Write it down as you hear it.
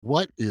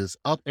What is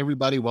up,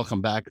 everybody?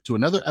 Welcome back to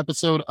another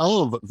episode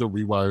of the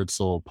Rewired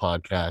Soul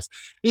podcast.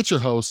 It's your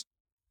host,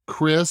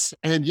 Chris.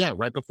 And yeah,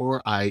 right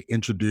before I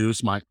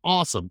introduce my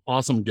awesome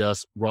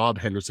guest, Rob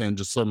Henderson,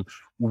 just some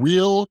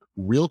real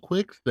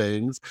quick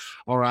things.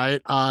 All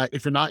right.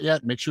 If you're not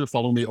yet, make sure to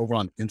follow me over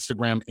on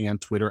Instagram and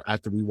Twitter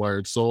at the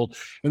Rewired Soul.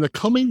 In the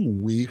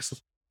coming weeks,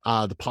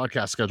 the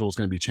podcast schedule is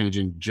going to be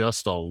changing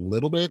just a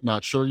little bit.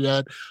 Not sure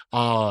yet,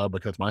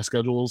 because my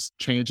schedule's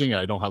changing.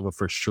 I don't have a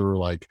for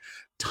sure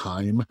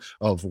time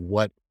of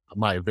what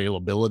my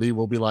availability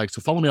will be like. So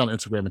follow me on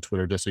Instagram and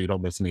Twitter just so you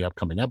don't miss any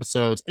upcoming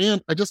episodes.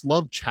 And I just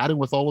love chatting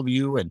with all of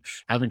you and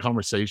having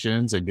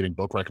conversations and getting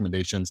book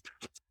recommendations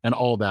and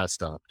all that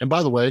stuff. And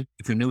by the way,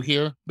 if you're new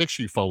here, make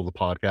sure you follow the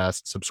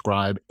podcast,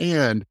 subscribe,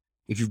 and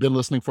if you've been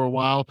listening for a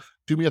while,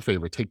 do me a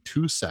favor, take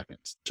 2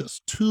 seconds,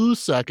 just 2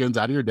 seconds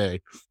out of your day,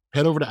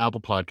 head over to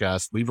Apple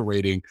Podcasts, leave a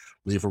rating,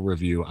 leave a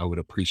review. I would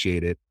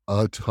appreciate it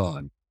a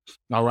ton.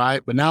 All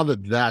right. But now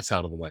that that's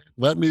out of the way,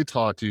 let me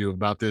talk to you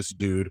about this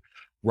dude,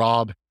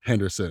 Rob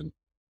Henderson.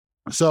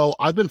 So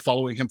I've been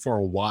following him for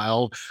a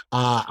while.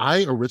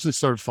 I originally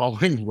started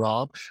following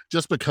Rob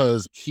just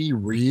because he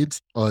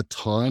reads a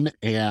ton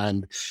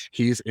and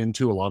he's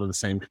into a lot of the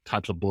same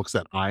types of books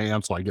that I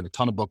am. So I get a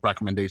ton of book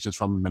recommendations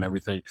from him and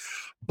everything.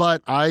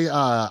 But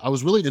I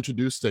was really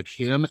introduced to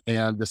him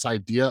and this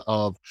idea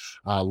of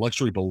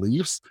luxury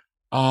beliefs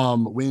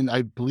when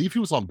I believe he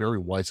was on Barry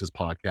Weiss's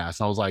podcast.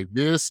 And I was like,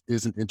 this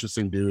is an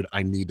interesting dude.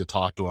 I need to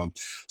talk to him.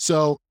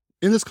 So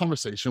in this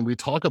conversation, we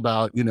talk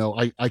about,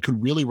 I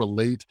could really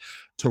relate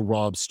to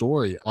Rob's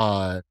story.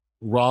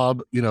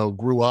 Rob,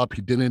 grew up,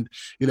 he didn't,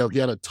 he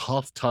had a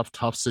tough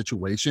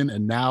situation.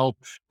 And now,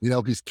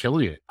 he's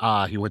killing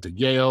it. He went to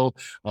Yale.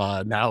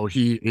 Now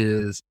he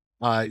is,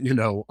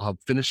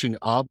 finishing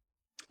up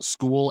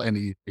school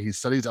and he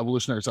studies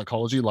evolutionary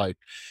psychology. Like,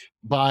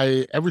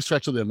 by every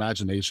stretch of the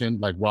imagination,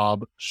 like,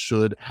 Rob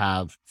should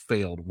have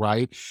failed,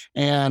 right?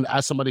 And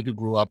as somebody who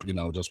grew up,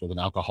 just with an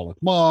alcoholic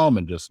mom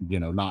and just,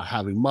 not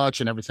having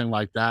much and everything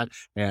like that,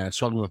 and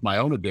struggling with my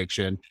own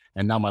addiction,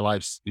 and now my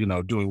life's,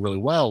 doing really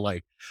well,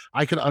 like,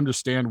 I can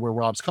understand where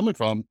Rob's coming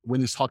from when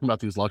he's talking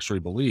about these luxury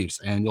beliefs.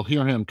 And you'll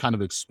hear him kind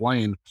of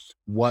explain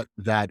what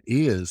that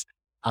is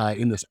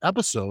in this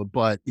episode.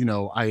 But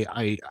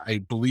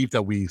I believe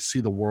that we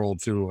see the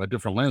world through a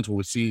different lens, where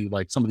we see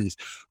like some of these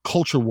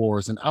culture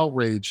wars and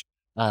outrage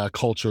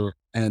culture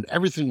and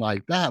everything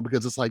like that,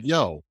 because it's like,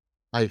 yo,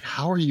 like,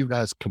 how are you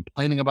guys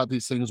complaining about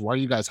these things? Why are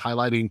you guys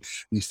highlighting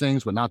these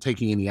things but not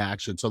taking any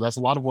action? So that's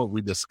a lot of what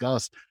we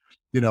discussed,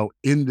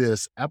 in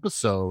this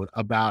episode,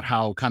 about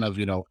how kind of,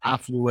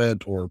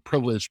 affluent or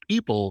privileged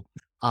people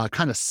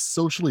kind of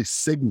socially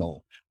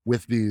signal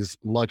with these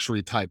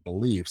luxury type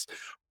beliefs.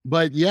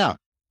 But yeah,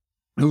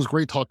 it was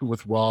great talking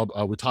with Rob.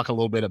 We talk a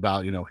little bit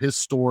about, his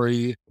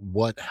story,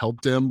 what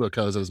helped him,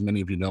 because as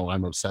many of you know,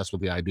 I'm obsessed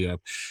with the idea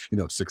of,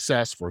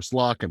 success versus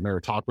luck and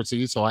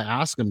meritocracy. So I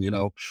asked him,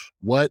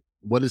 what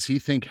does he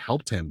think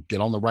helped him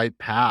get on the right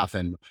path,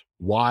 and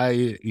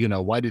why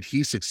did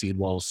he succeed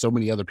while so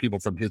many other people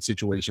from his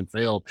situation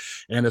failed?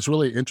 And it's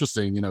really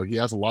interesting. He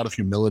has a lot of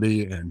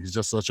humility and he's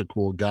just such a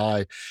cool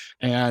guy.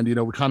 And,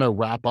 we kind of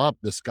wrap up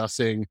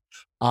discussing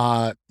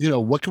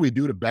what can we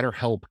do to better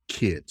help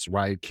kids,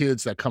 right?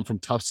 Kids that come from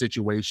tough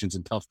situations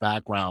and tough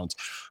backgrounds,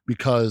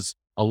 because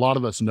a lot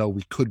of us know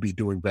we could be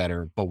doing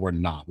better, but we're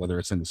not, whether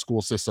it's in the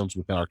school systems,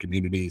 within our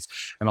communities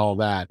and all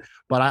that.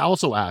 But I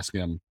also ask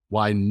him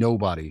why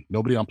nobody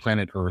on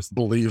planet Earth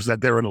believes that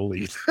they're an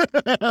elite.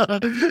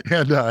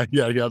 And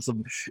yeah, he had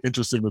some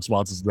interesting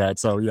responses to that.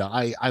 So yeah,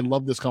 I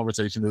love this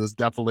conversation. It is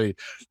definitely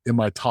in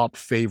my top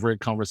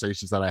favorite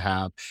conversations that I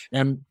have.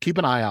 And keep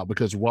an eye out,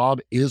 because Rob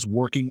is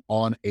working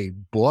on a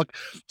book.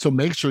 So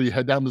make sure you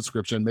head down the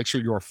description. Make sure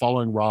you are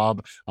following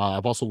Rob.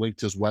 I've also linked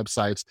his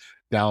websites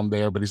down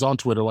there, but he's on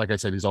Twitter. Like I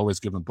said, he's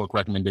always giving book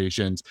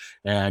recommendations.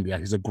 And yeah,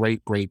 he's a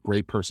great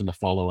person to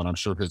follow. And I'm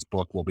sure his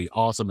book will be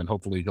awesome. And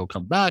hopefully he'll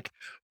come back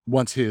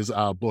once his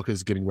book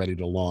is getting ready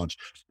to launch.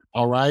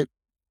 All right.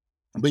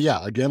 But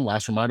yeah, again,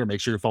 last reminder,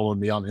 make sure you're following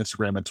me on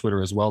Instagram and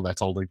Twitter as well.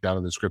 That's all linked down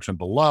in the description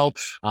below,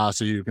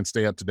 so you can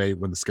stay up to date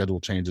when the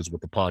schedule changes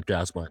with the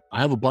podcast. But I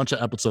have a bunch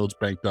of episodes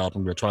banked up.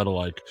 I'm going to try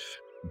to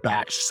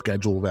batch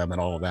schedule them and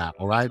all of that.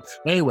 All right.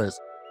 Anyways,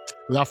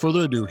 without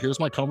further ado, here's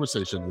my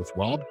conversation with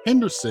Rob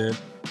Henderson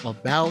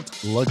about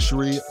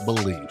luxury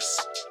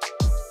beliefs.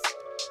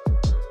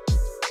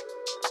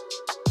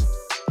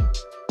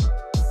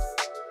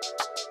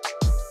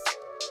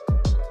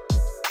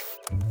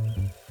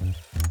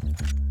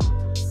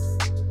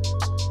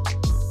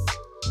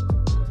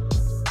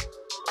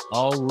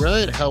 All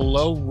right.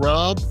 Hello,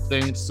 Rob.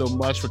 Thanks so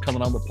much for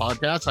coming on the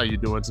podcast. How you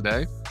doing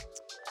today?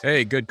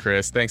 Hey, good,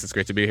 Chris. Thanks. It's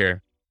great to be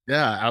here.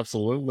 Yeah,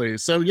 absolutely.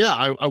 So yeah,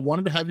 I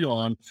wanted to have you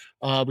on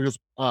because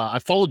I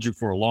followed you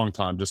for a long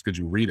time just because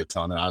you read a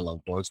ton and I love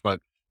books. But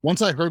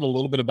once I heard a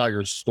little bit about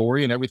your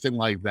story and everything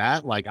like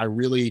that, like, I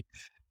really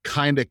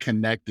kind of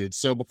connected.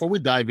 So before we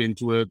dive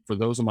into it, for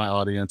those in my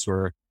audience who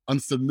are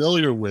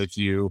unfamiliar with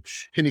you,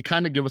 can you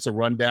kind of give us a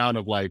rundown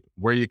of like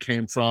where you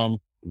came from,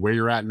 where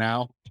you're at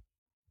now?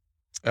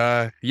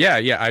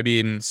 Yeah. I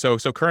mean, so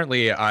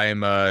currently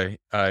I'm in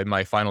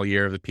my final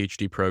year of the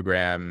PhD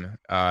program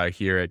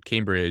here at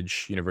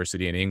Cambridge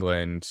University in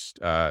England.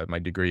 My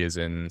degree is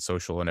in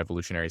social and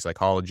evolutionary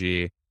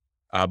psychology.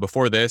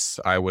 Before this,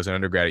 I was an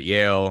undergrad at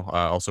Yale.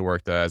 Also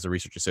worked as a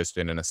research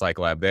assistant in a psych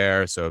lab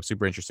there. So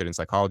super interested in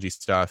psychology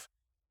stuff.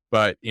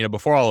 But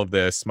before all of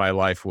this, my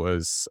life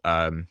was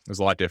a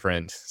lot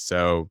different.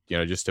 So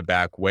just to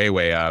back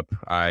way up,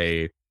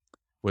 I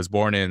was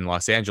born in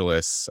Los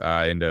Angeles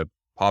into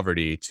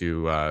poverty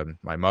to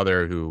my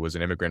mother, who was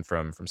an immigrant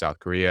from South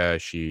Korea.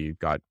 She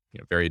got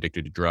very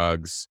addicted to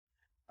drugs.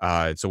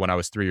 So when I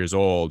was 3 years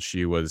old,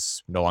 she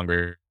was no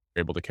longer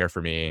able to care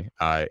for me,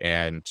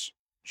 and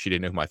she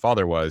didn't know who my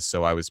father was.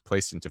 So I was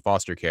placed into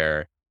foster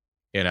care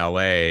in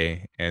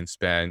LA and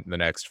spent the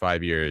next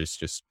 5 years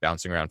just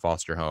bouncing around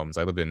foster homes.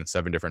 I lived in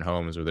 7 different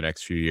homes over the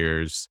next few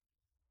years.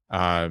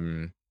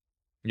 Um,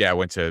 yeah, I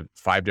went to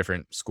 5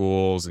 different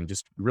schools and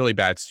just really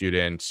bad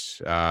student,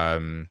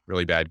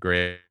 really bad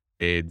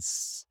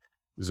grades.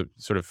 Was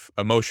sort of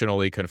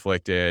emotionally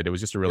conflicted. It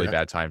was just a really Yeah.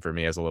 bad time for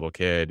me as a little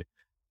kid.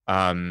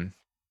 Um,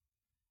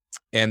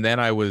 and then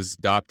I was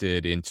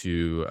adopted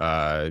into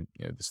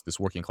this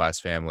working class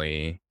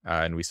family,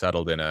 and we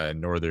settled in a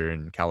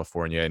northern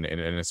California in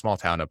a small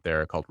town up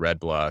there called Red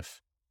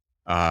Bluff.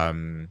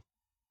 Um,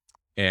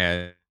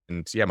 and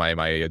yeah,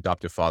 my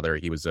adoptive father,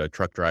 he was a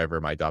truck driver.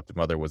 My adoptive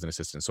mother was an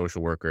assistant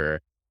social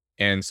worker.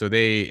 And so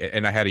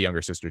and I had a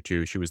younger sister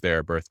too. She was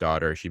their birth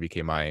daughter. She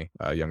became my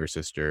younger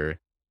sister.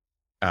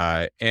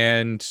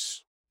 And,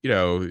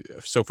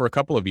 so for a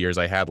couple of years,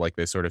 I had like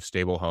this sort of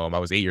stable home. I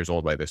was 8 years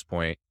old by this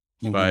point,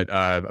 Hmm. but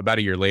about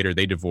a year later,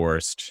 they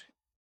divorced.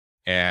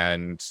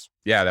 And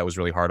yeah, that was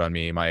really hard on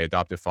me. My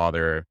adoptive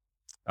father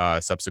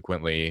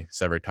subsequently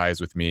severed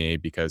ties with me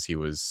because he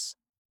was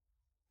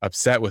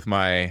upset with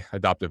my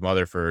adoptive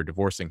mother for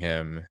divorcing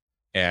him.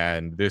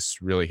 And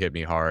this really hit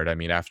me hard. I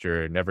mean,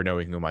 after never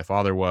knowing who my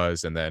father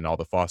was, and then all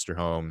the foster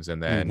homes,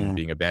 and then Hmm.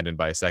 being abandoned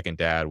by a second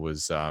dad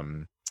was,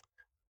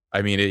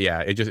 I mean,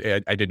 I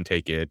didn't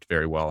take it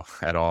very well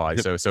at all.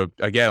 So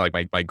again, like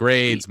my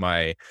grades,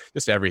 my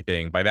just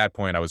everything. By that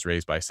point, I was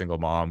raised by a single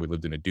mom. We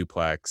lived in a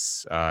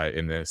duplex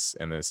in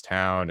this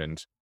town,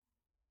 and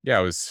yeah,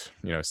 I was,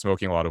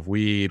 smoking a lot of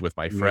weed with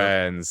my Yep.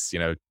 friends,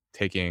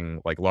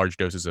 taking like large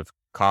doses of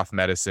cough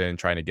medicine,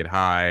 trying to get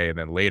high. And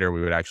then later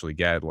we would actually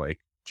get like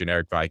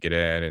generic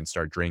Vicodin and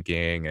start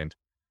drinking and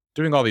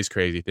doing all these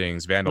crazy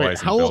things, Wait,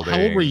 vandalizing how old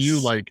were you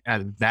buildings. like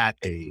at that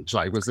age?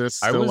 Like, was this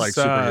I still like was,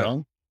 super uh,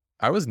 young?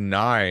 I was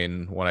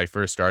 9 when I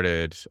first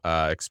started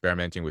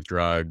experimenting with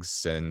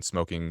drugs and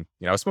smoking.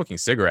 I was smoking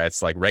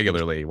cigarettes like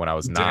regularly when I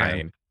was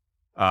Damn.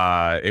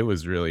 9. It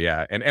was really,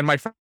 yeah, and my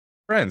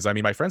friends, I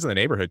mean, my friends in the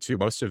neighborhood too,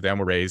 most of them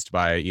were raised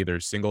by either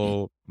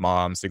single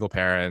moms, single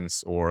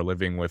parents, or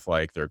living with,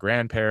 like, their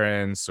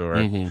grandparents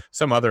or Hmm.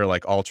 some other,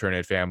 like,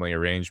 alternate family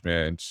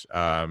arrangement,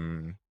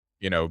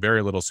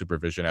 very little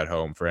supervision at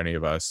home for any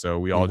of us, so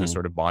we all just Hmm.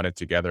 sort of bonded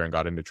together and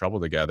got into trouble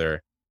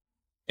together,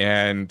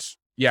 and,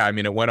 yeah, I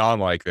mean, it went on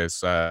like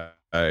this,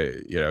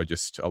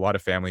 just a lot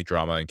of family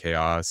drama and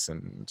chaos,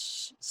 and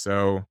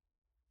so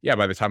yeah,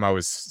 by the time I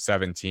was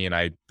 17,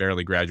 I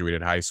barely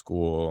graduated high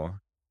school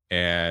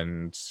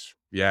and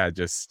yeah,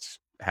 just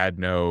had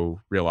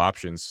no real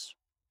options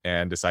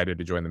and decided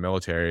to join the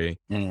military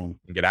Mm.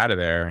 and get out of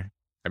there.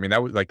 I mean,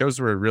 that was like those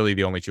were really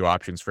the only two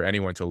options for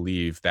anyone to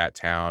leave that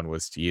town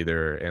was to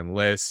either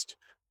enlist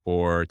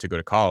or to go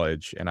to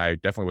college. And I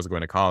definitely wasn't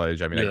going to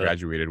college. I mean, I Yeah.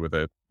 graduated with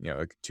a,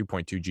 like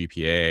 2.2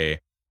 GPA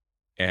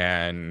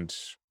and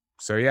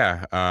so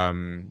yeah,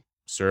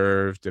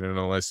 served in an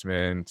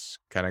enlistment,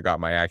 kind of got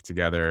my act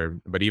together.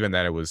 But even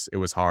then it was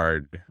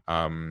hard.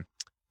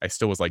 I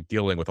still was like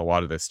dealing with a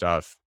lot of this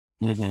stuff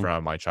Hmm.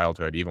 from my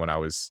childhood, even when I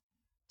was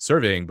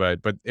serving, but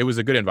it was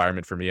a good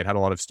environment for me. It had a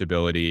lot of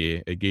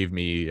stability. It gave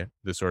me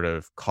the sort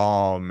of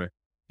calm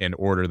and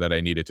order that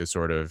I needed to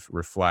sort of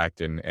reflect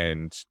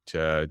and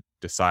to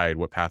decide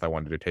what path I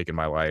wanted to take in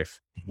my life.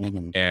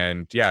 Hmm.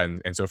 And yeah,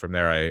 and so from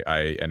there,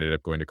 I ended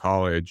up going to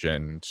college,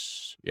 and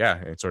yeah,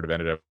 it sort of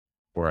ended up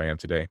where I am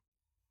today.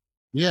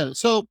 Yeah.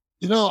 So,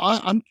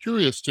 I'm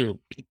curious too,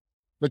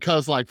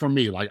 because like for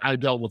me, like I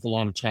dealt with a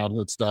lot of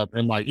childhood stuff.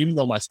 And like, even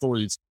though my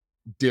story's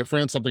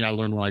different, something I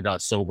learned when I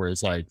got sober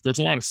is like there's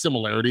a lot of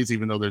similarities,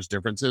 even though there's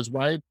differences,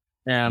 right?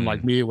 And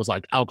like Mm, me, it was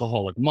like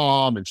alcoholic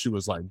mom, and she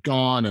was like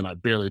gone, and I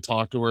barely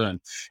talked to her, and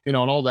and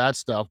all that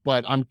stuff.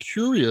 But I'm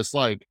curious,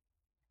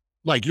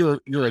 like you're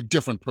a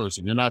different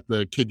person. You're not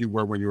the kid you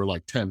were when you were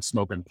like 10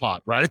 smoking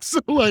pot, right? So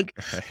like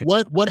right.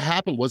 what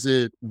happened? Was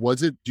it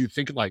do you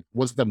think like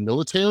was it the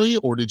military,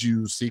 or did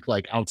you seek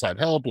like outside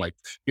help? Like,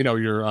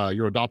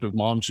 your adoptive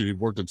mom, she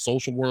worked in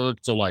social work.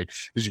 So like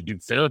did you do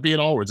therapy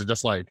at all? Or is it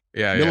just like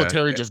Yeah, yeah.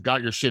 military just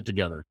got your shit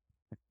together?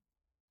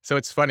 So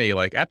it's funny,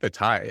 like at the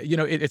time,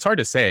 it's hard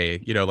to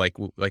say, like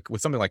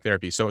with something like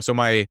therapy. So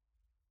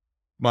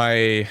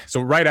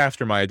right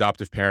after my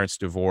adoptive parents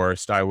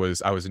divorced, I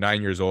was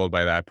 9 years old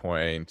by that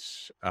point.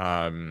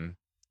 And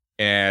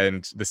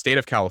the state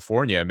of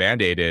California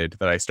mandated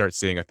that I start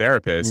seeing a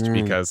therapist Mm,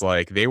 because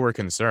like they were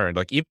concerned.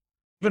 Like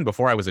even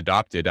before I was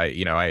adopted,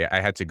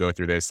 I had to go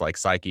through this like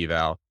psych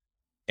eval.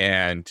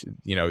 And,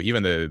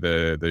 even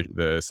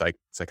the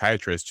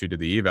psychiatrist who did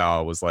the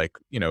eval was like,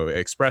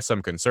 expressed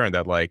some concern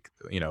that like,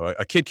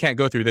 a kid can't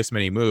go through this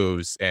many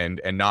moves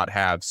and not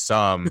have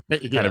some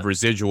kind Yeah, of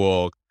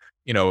residual,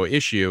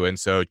 issue. And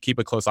so keep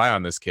a close eye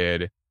on this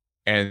kid.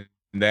 And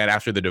then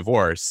after the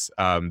divorce,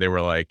 they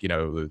were like,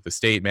 the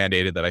state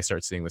mandated that I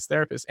start seeing this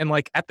therapist. And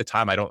like at the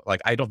time, I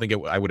don't think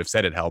I would have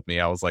said it helped me.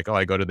 I was like, oh,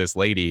 I go to this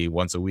lady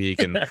once a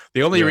week. And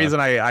the only yeah, reason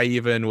I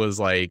even was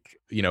like,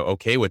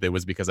 okay with it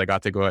was because I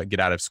got to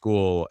get out of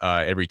school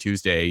every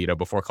Tuesday,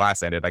 before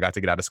class ended. I got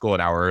to get out of school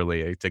an hour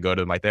early to go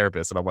to my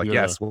therapist. And I'm like, yeah,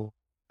 yes, well,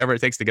 whatever it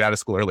takes to get out of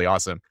school early,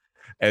 awesome.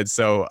 And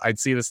so I'd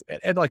see this,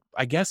 and like,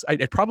 I guess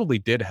it probably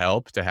did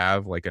help to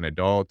have like an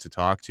adult to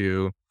talk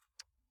to,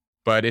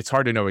 but it's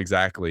hard to know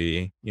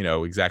exactly,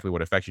 exactly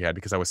what effect she had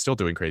because I was still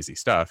doing crazy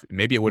stuff.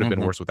 Maybe it would have been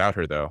mhm, worse without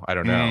her though. I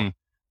don't know. mm,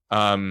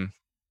 Um,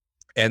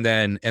 and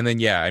then,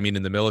 yeah, I mean,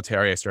 in the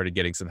military, I started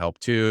getting some help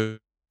too,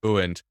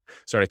 and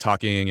started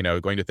talking,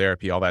 going to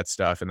therapy, all that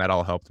stuff, and that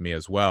all helped me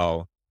as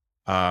well.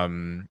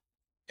 Um,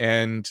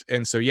 and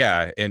so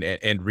yeah,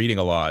 and reading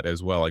a lot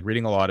as well, like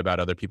reading a lot about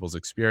other people's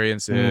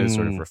experiences,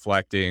 sort of mm,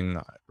 reflecting,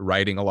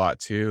 writing a lot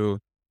too.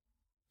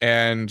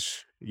 And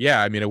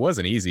yeah, I mean, it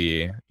wasn't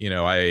easy.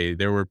 I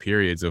there were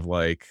periods of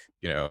like,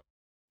 I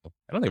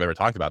don't think I've ever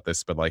talked about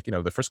this, but like,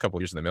 the first couple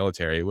of years in the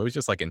military, it was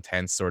just like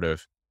intense sort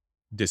of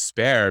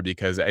despair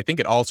because I think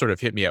it all sort of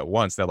hit me at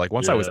once that like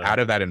once I was yeah, out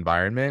of that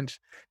environment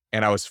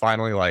and I was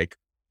finally like,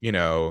 in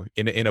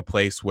a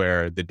place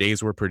where the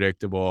days were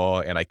predictable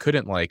and I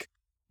couldn't like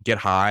get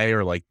high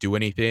or like do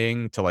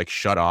anything to like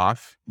shut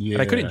off.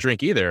 And I couldn't yeah,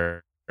 drink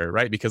either,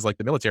 right? Because like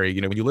the military,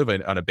 when you live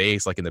on a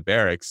base like in the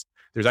barracks,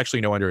 there's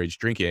actually no underage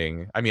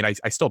drinking. I mean,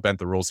 I still bent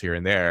the rules here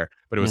and there,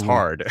 but it was mhm,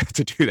 hard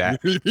to do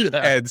that. yeah,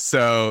 And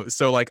so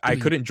like I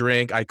couldn't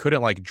drink, I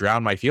couldn't like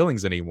drown my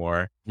feelings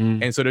anymore.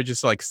 mm. And so to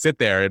just like sit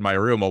there in my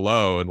room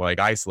alone, like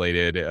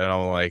isolated, and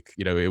I'm like,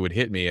 it would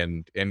hit me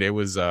and it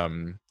was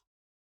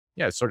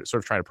yeah, sort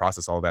of trying to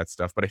process all that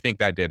stuff. But I think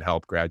that did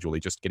help gradually,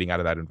 just getting out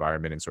of that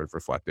environment and sort of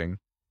reflecting.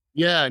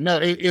 Yeah, no,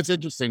 it's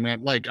interesting,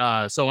 man. Like,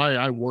 so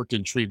I worked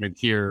in treatment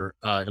here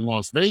in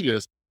Las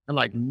Vegas, and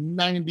like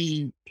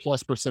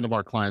 90+% of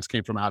our clients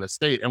came from out of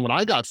state. And when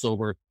I got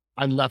sober,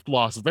 I left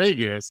Las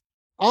Vegas.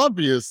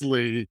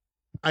 Obviously,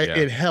 Yeah.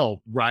 it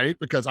helped, right?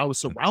 Because I was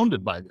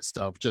surrounded by this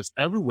stuff just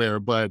everywhere.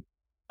 But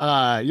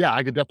yeah,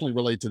 I could definitely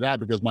relate to that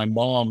because my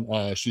mom,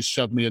 she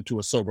shoved me into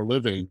a sober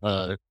living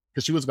because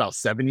she was about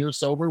 7 years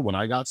sober when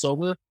I got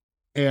sober.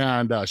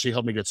 And she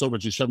helped me get sober.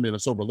 She shoved me in a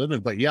sober living.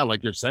 But yeah,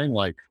 like you're saying,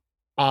 like,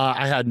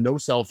 I had no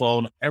cell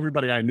phone.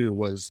 Everybody I knew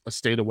was a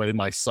state away.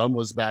 My son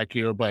was back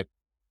here, but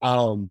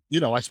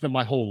I spent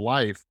my whole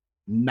life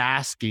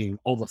masking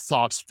all the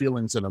thoughts,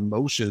 feelings, and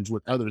emotions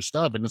with other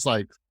stuff. And it's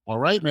like, all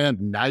right, man,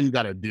 now you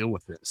got to deal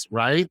with this,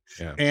 right?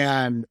 Yeah.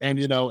 And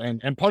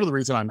part of the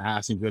reason I'm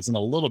asking this in a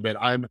little bit,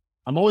 I'm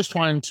always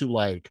trying to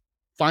like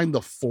find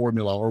the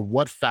formula or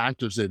what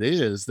factors it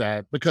is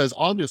that because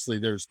obviously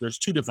there's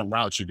two different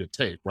routes you could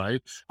take,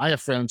 right? I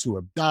have friends who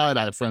have died,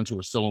 I have friends who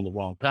are still on the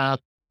wrong path,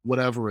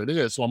 whatever it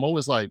is. So I'm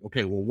always like,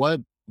 okay,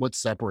 well, what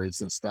separates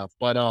this stuff?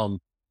 But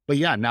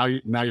yeah, now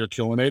you're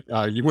killing it.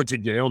 You went to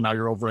Yale, now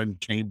you're over in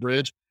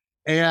Cambridge.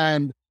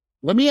 And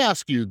let me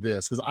ask you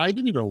this, because I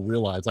didn't even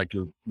realize like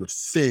your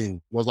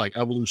thing was like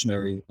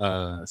evolutionary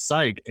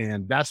psych.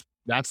 And that's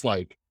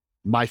like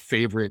my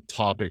favorite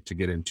topic to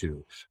get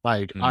into.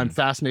 Like I'm Mm.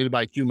 fascinated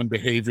by human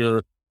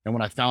behavior. And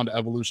when I found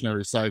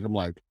evolutionary psych, I'm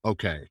like,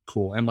 okay,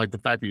 cool. And like the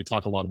fact that you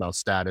talk a lot about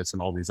status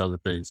and all these other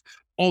things,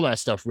 all that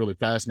stuff really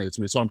fascinates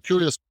me. So I'm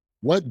curious,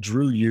 what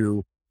drew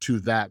you to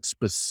that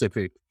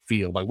specific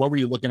field? Like, what were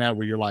you looking at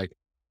where you're like,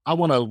 I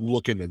want to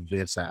look into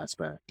this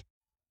aspect?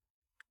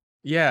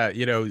 Yeah,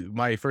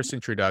 my first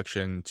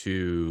introduction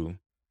to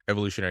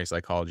evolutionary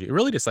psychology,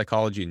 really to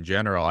psychology in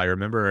general, I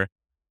remember.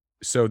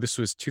 So this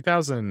was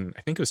 2000,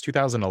 I think it was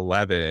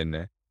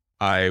 2011.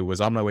 I was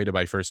on my way to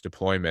my first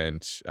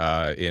deployment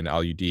in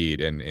Al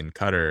Udeid in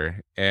Qatar,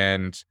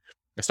 and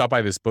I stopped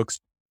by this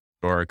bookstore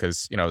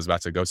because I was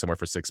about to go somewhere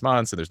for 6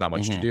 months, and there's not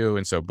much to Hmm. do,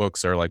 and so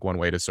books are like one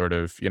way to sort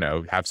of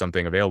have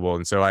something available,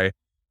 and so I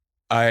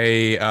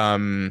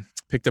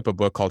picked up a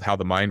book called How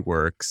the Mind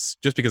Works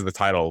just because the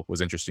title was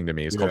interesting to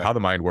me. It's called Yeah. How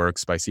the Mind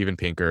Works by Steven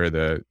Pinker,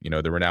 the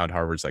renowned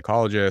Harvard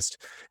psychologist.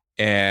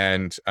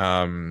 And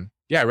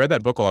yeah, I read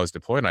that book while I was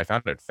deployed and I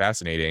found it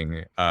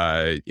fascinating.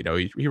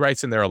 He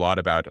writes in there a lot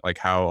about like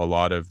how a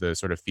lot of the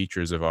sort of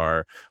features of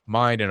our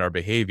mind and our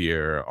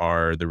behavior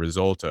are the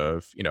result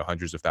of,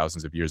 hundreds of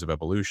thousands of years of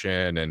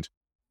evolution and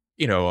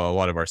a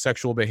lot of our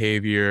sexual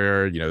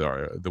behavior,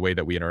 the way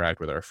that we interact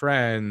with our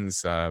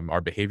friends,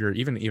 our behavior,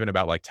 even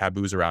about like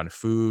taboos around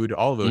food,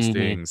 all of those Hmm.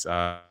 things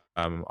are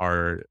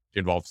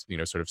involved,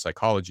 sort of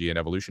psychology and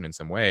evolution in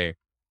some way.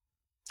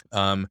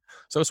 So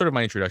it was sort of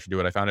my introduction to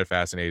it. I found it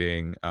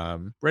fascinating.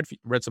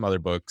 Read some other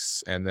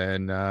books, and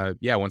then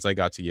yeah, once I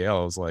got to Yale,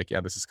 I was like, yeah,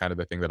 this is kind of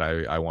the thing that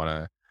I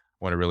want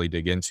to really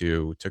dig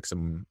into. Took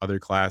some other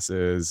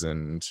classes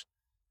and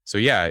So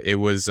yeah, it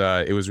was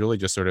really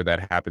just sort of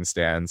that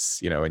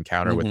happenstance,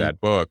 encounter with Mhm. that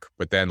book.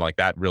 But then like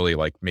that really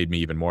like made me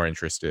even more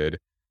interested.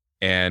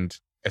 And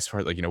as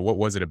far as like, what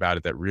was it about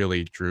it that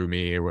really drew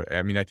me?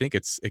 I mean, I think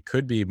it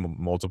could be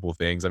multiple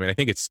things. I mean, I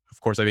think it's, of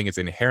course, I think it's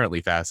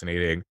inherently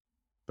fascinating,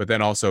 but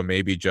then also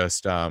maybe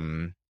just,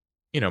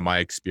 my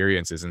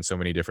experiences in so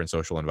many different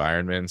social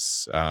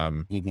environments,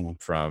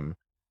 Mhm. from,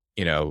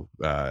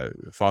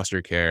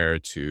 foster care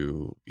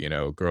to,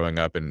 growing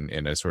up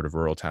in a sort of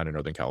rural town in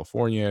Northern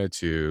California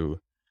to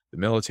the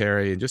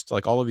military and just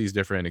like all of these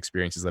different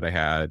experiences that I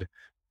had.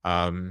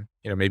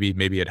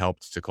 Maybe it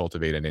helped to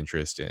cultivate an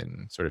interest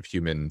in sort of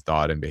human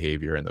thought and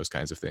behavior and those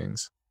kinds of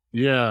things.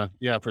 Yeah,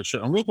 yeah, for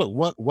sure. And real quick,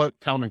 what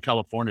town in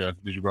California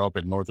did you grow up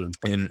in? Northern?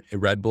 In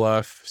Red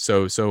Bluff.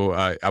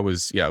 I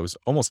was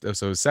almost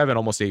 7,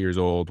 almost 8 years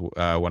old,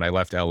 when I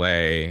left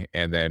LA,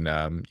 and then,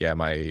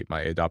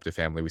 my adoptive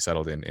family, we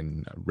settled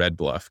in Red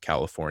Bluff,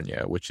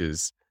 California, which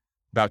is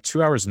about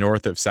 2 hours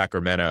north of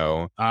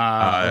Sacramento.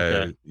 Ah,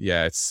 okay.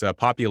 Yeah, it's a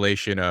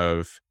population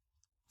of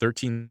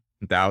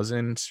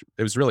 13,000.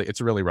 It's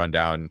a really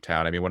rundown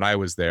town. I mean, when I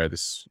was there,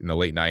 this in the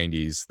late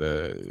 '90s,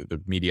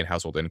 the median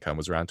household income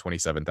was around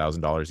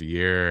 $27,000 a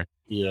year.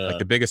 Like, Yeah.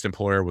 the biggest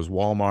employer was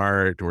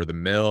Walmart or the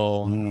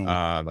mill,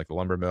 Mm. like the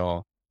lumber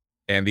mill,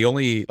 and the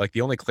only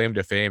claim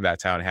to fame that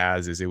town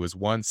has is it was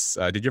once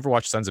did you ever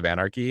watch Sons of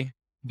Anarchy?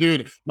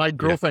 Dude, my Yeah.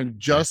 girlfriend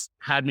just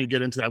had me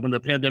get into that when the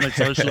pandemic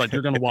started. She's like,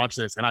 "You're gonna watch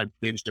this," and I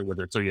binged it with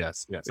her. So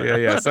yes, yes, Yeah,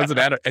 yeah, Sons of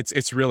Anarchy,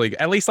 it's really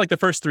at least, like, the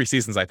first 3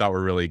 seasons I thought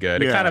were really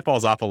good. It yeah, kinda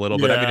falls off a little,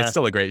 but, I mean, it's yeah.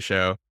 still a great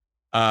show.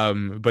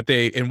 But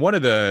they in one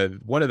of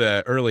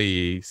the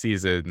early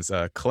seasons,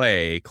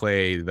 Clay,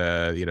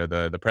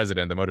 the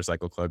president of the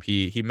motorcycle club,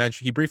 he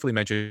briefly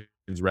mentions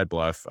Red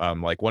Bluff.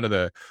 Like, one of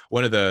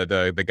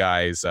the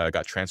guys,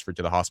 got transferred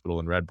to the hospital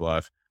in Red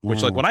Bluff,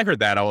 which, like, Mm. when I heard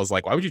that, I was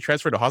like, "Why would you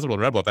transfer to a hospital in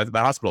Red Bluff? That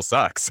hospital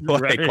sucks.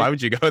 Like, Right? why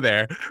would you go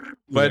there?"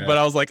 But Yeah,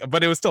 I was like,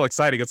 but it was still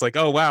exciting. It's like,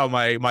 "Oh, wow,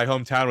 my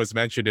hometown was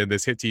mentioned in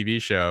this hit TV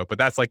show." But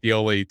that's, like, the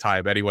only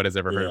time anyone has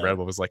ever heard of yeah, Red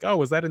Bluff was like, "Oh,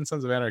 was that in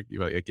Sons of Anarchy?"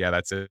 Like, yeah,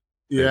 that's it.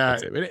 yeah.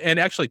 That's it. And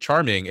actually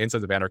Charming in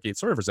Sons of Anarchy, it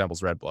sort of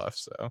resembles Red Bluff,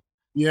 so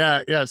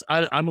Yeah, yes.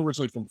 I'm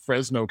originally from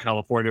Fresno,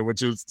 California,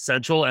 which is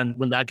central. And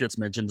when that gets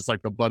mentioned, it's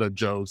like the butt of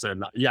jokes.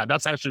 And yeah,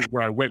 that's actually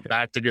where I went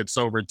back to get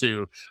sober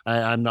too.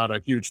 I'm not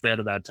a huge fan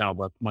of that town,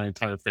 but my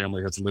entire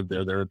family has lived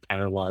there their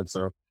entire lives.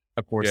 So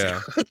of course,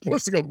 yeah. of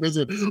course to go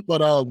visit.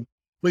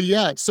 But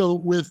yeah, so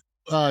with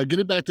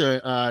getting back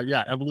to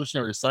yeah,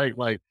 evolutionary psych,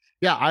 like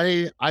yeah,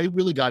 I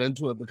really got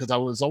into it because I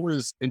was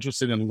always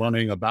interested in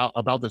learning about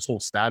this whole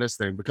status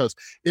thing because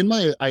in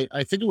my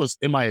I think it was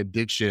in my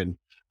addiction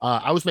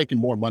I was making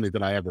more money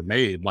than I ever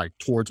made, like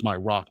towards my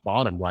rock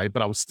bottom, right?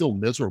 But I was still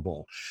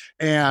miserable.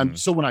 And Mhm,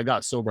 so when I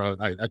got sober,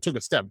 I took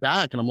a step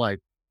back and I'm like,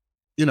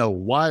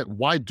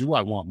 why do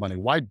I want money?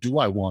 Why do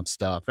I want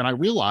stuff? And I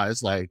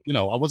realized like,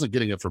 I wasn't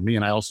getting it for me.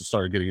 And I also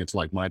started getting into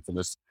like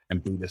mindfulness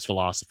and Buddhist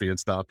philosophy and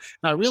stuff.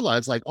 And I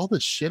realized like all the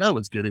shit I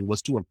was getting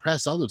was to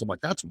impress others. I'm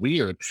like, that's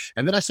weird.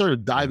 And then I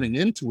started mhm, diving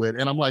into it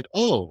and I'm like,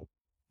 oh,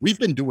 we've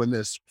been doing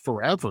this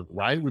forever,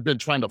 right? We've been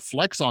trying to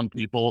flex on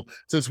people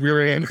since we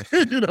were in,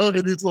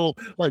 in these little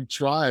like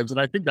tribes.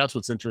 And I think that's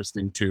what's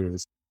interesting too,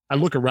 is I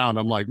look around,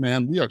 I'm like,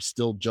 man, we are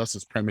still just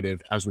as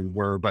primitive as we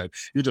were, but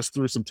you just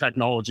threw some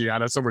technology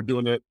at us, so we're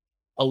doing it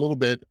a little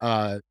bit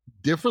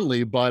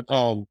differently. But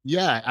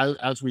yeah,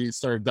 as we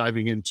started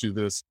diving into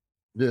this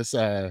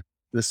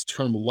this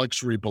term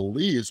luxury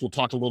beliefs, we'll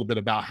talk a little bit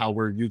about how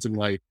we're using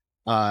like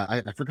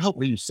I forgot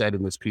what you said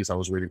in this piece I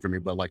was reading from you,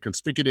 but like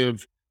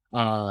conspicutive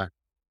uh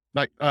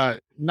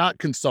not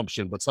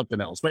consumption, but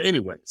something else. But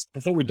anyways,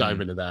 before we dive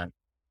mhm. into that,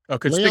 Oh,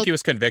 lay out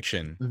conspicuous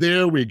conviction.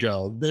 there we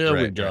go. There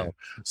we Right, right. go.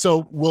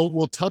 So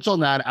we'll touch on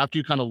that after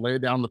you kind of lay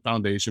down the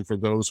foundation for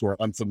those who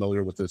are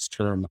unfamiliar with this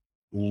term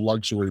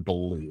luxury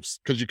beliefs,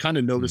 because you kind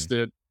of Mhm, noticed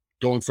it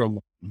going from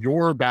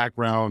your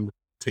background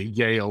to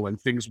Yale and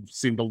things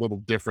seemed a little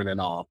different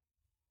and all.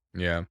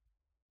 yeah.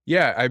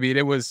 Yeah, I mean,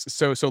 it was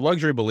so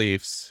luxury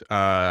beliefs,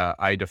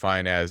 I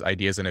define as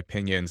ideas and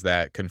opinions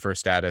that confer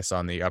status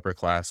on the upper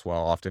class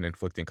while often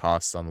inflicting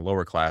costs on the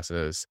lower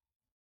classes.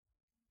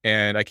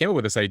 And I came up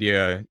with this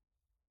idea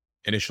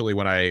initially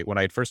when I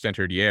had first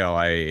entered Yale.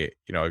 I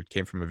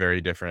came from a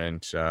very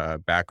different,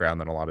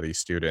 background than a lot of these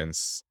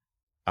students,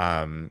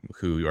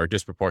 who are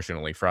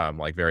disproportionately from,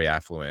 like, very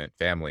affluent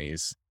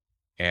families.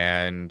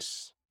 And,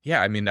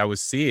 yeah, I mean, I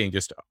was seeing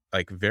just,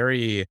 like,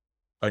 very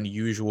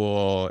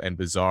unusual and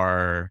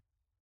bizarre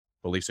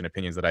beliefs and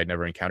opinions that I'd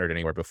never encountered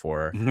anywhere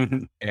before.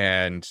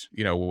 And,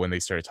 when they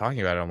started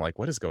talking about it, I'm like,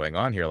 "What is going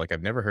on here?" Like,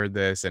 I've never heard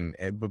this,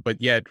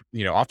 but yet,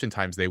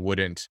 oftentimes they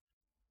wouldn't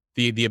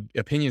the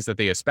opinions that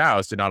they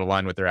espouse did not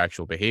align with their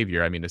actual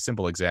behavior. I mean, a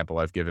simple example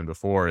I've given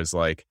before is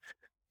like,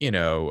 one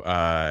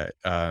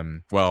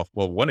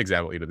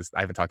example, this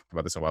I haven't talked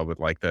about this in a while, but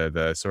like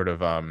the sort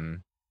of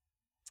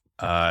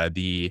uh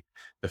the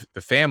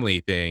the family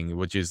thing,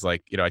 which is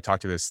like, I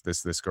talked to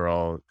this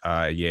girl,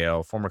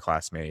 Yale, former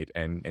classmate,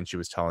 and she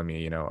was telling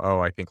me, oh,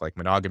 I think like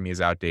monogamy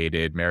is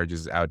outdated, marriage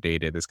is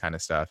outdated, this kind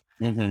of stuff.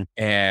 Mhm.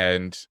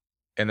 And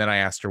And then I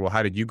asked her, "Well,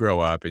 how did you grow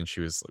up?" And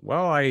she was like,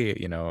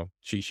 "Well,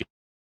 she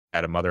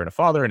had a mother and a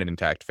father and an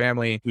intact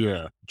family,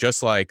 Yeah.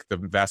 just like the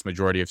vast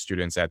majority of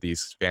students at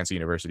these fancy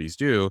universities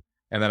do."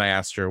 And then I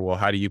asked her, "Well,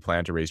 how do you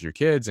plan to raise your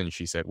kids?" And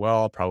she said, "Well,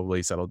 I'll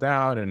probably settle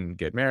down and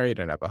get married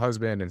and have a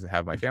husband and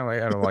have my family."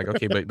 And I'm like,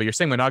 "Okay, but you're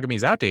saying monogamy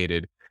is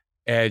outdated."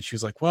 And she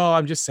was like, "Well,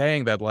 I'm just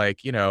saying that, like,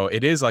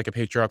 it is like a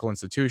patriarchal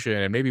institution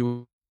and maybe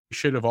we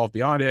should evolve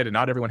beyond it and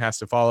not everyone has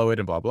to follow it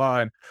and blah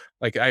blah." And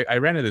like I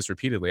ran into this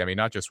repeatedly. I mean,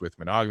 not just with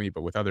monogamy,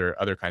 but with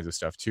other kinds of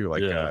stuff too,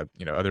 like Yeah.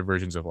 other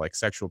versions of like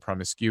sexual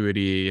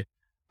promiscuity,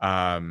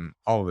 all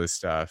of this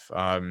stuff.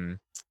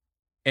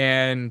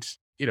 And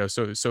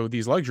so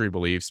these luxury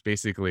beliefs,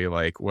 basically,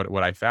 like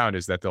what I found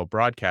is that they'll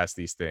broadcast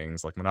these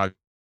things like monogamy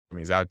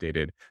is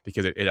outdated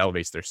because it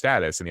elevates their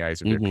status in the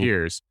eyes of their Hmm.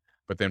 peers,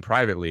 but then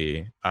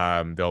privately,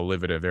 they'll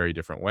live it a very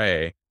different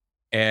way.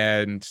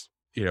 And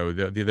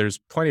there's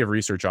plenty of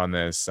research on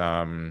this,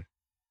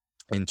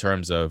 in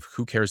terms of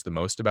who cares the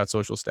most about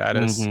social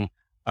status.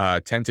 Hmm.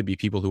 Tend to be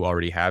people who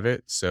already have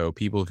it. So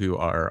people who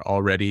are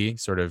already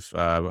sort of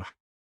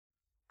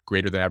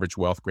greater than average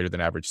wealth, greater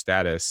than average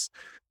status,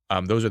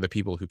 those are the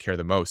people who care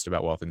the most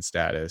about wealth and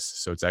status.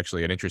 So it's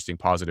actually an interesting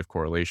positive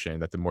correlation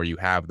that the more you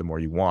have, the more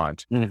you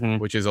want, Hmm.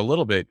 which is a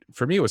little bit,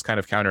 for me, it was kind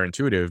of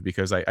counterintuitive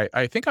because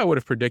I think I would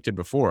have predicted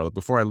before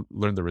I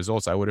learned the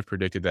results, I would have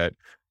predicted that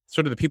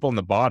sort of the people on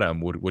the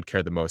bottom would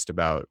care the most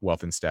about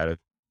wealth and status.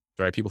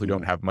 Right? People who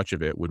don't Yeah. have much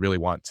of it would really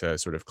want to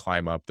sort of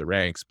climb up the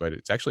ranks, but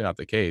it's actually not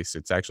the case.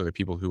 It's actually the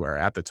people who are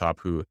at the top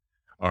who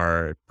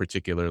are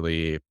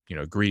particularly,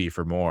 greedy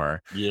for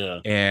more. Yeah.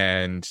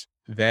 And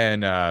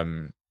then,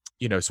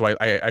 so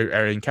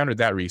I encountered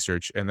that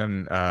research, and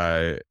then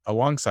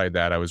alongside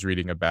that, I was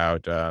reading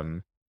about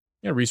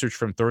research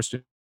from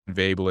Thorstein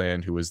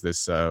Veblen, who was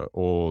this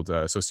old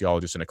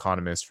sociologist and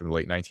economist from the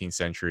late 19th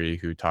century,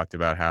 who talked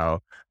about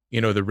how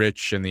the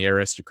rich and the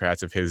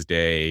aristocrats of his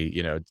day,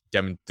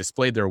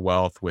 displayed their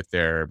wealth with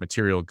their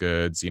material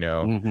goods,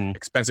 Hmm.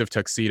 expensive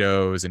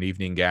tuxedos and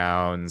evening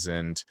gowns,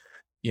 and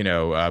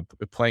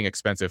playing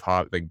expensive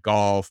like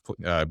golf,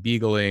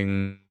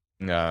 beagling,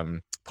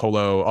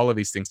 polo, all of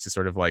these things to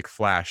sort of like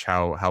flash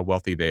how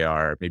wealthy they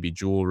are, maybe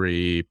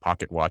jewelry,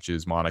 pocket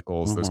watches,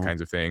 monocles, those Hmm.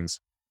 kinds of things.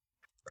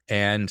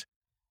 And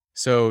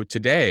so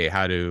today,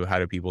 how do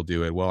people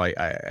do it? Well,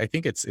 I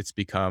think it's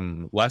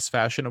become less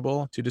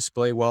fashionable to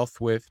display wealth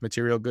with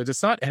material goods.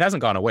 It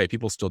hasn't gone away.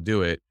 People still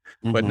do it,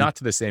 but Hmm. not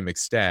to the same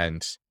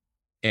extent.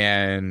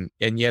 And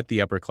yet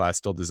the upper class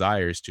still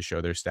desires to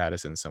show their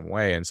status in some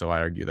way. And so I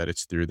argue that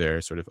it's through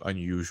their sort of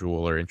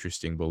unusual or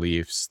interesting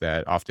beliefs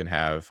that often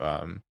have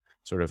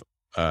sort of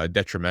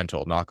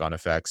detrimental knock-on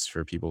effects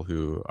for people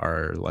who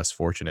are less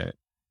fortunate.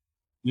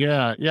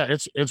 Yeah, yeah,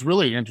 it's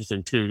really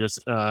interesting too. Just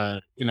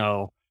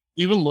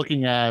even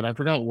looking at, I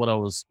forgot what I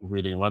was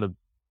reading. What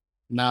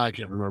now I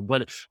can't remember,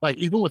 but like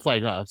even with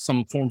like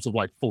some forms of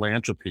like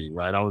philanthropy,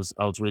 right? I was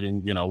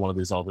reading, one of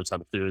these authors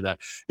had a theory that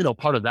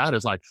part of that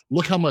is like,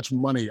 look how much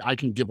money I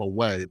can give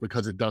away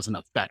because it doesn't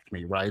affect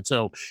me, right?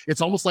 So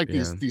it's almost like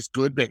Yeah. these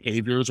good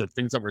behaviors or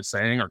things that we're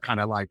saying are kind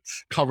of like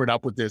covered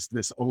up with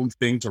this own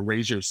thing to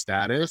raise your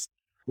status,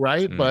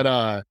 right?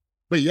 Mm,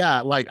 But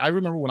yeah, like I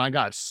remember when I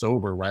got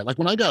sober, right? Like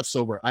when I got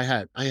sober, I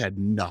had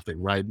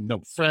nothing, right?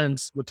 No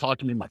friends would talk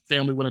to me, my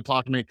family wouldn't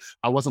talk to me.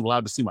 I wasn't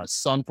allowed to see my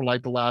son for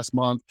like the last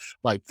month.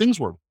 Like things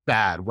were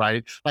bad,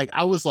 right? Like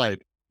I was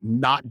like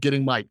not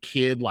getting my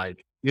kid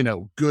like,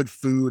 good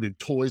food and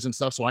toys and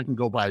stuff so I can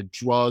go buy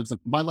drugs. And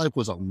my life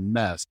was a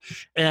mess.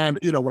 And,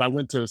 when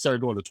I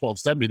started going to 12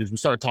 step meetings, we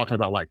started talking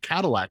about like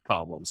Cadillac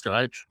problems,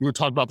 right? We were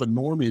talking about the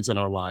normies in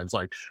our lives,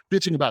 like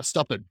bitching about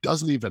stuff that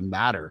doesn't even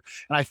matter.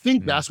 And I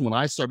think mm, that's when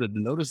I started to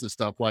notice this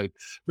stuff, like,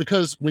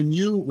 because when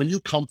you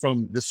come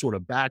from this sort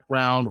of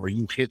background or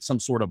you hit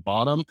some sort of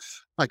bottom,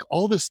 like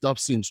all this stuff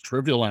seems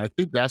trivial. And I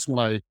think that's when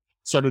I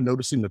started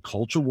noticing the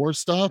culture war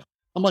stuff.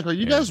 I'm like, are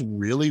you yeah. guys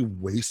really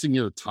wasting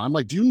your time?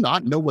 Like, do you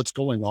not know what's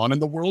going on in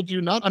the world? Do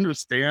you not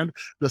understand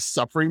the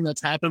suffering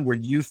that's happened where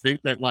you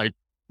think that like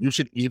you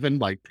should even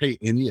like pay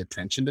any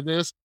attention to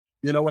this?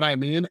 You know what I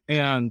mean?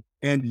 And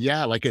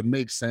yeah, like it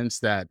makes sense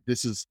that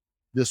this is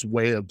this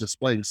way of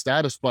displaying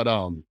status. But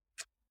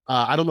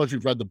I don't know if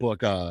you've read the book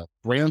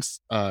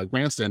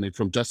Grandstanding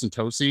from Justin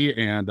Tosi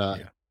and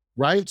Yeah.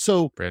 right.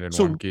 So Brandon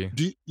so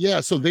Warnke. yeah,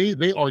 so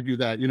they argue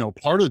that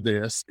part of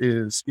this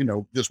is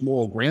this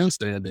moral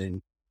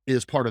grandstanding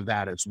is part of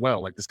that as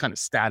well, like this kind of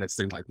status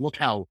thing, like look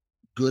how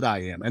good I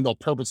am, and they'll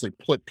purposely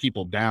put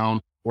people down,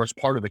 or it's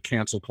part of the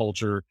cancel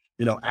culture,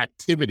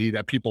 activity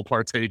that people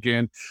partake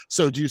in.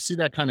 So do you see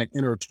that kind of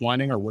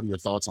intertwining, or what are your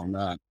thoughts on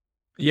that?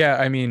 Yeah,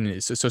 I mean,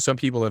 so some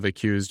people have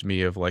accused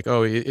me of like,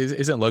 oh,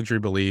 isn't luxury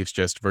beliefs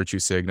just virtue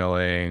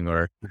signaling?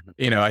 Or,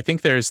 Mhm. I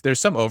think there's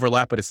some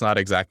overlap, but it's not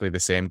exactly the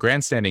same.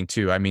 Grandstanding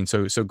too. I mean,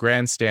 so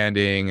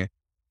grandstanding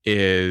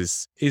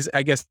is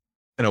I guess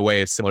in a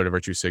way it's similar to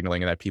virtue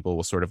signaling in that people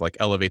will sort of like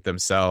elevate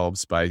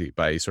themselves by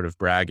sort of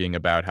bragging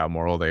about how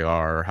moral they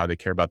are or how they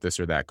care about this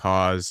or that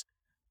cause.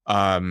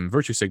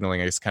 Virtue signaling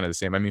is kind of the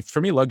same. I mean,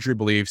 for me, luxury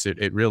beliefs,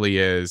 it really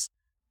is.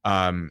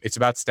 It's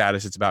about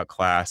status, it's about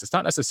class. It's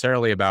not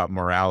necessarily about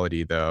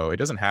morality, though. It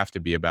doesn't have to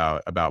be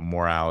about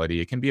morality.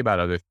 It can be about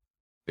other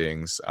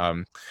things.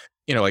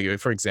 Like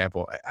for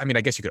example, I mean,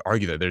 I guess you could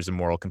argue that there's a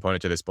moral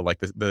component to this, but like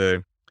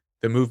the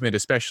movement,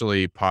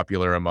 especially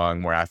popular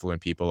among more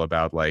affluent people,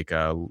 about like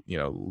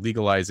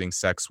legalizing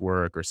sex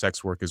work or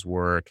sex work is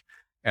work.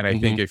 And I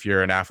think Hmm. if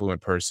you're an affluent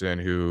person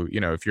who,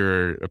 if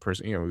you're a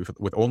person,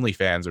 with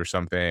OnlyFans or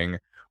something,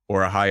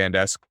 or a high end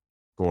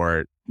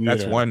escort,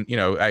 that's Yeah. one,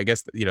 I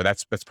guess,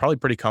 that's probably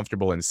pretty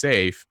comfortable and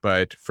safe.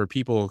 But for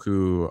people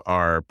who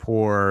are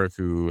poor,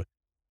 who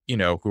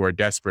are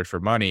desperate for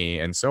money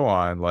and so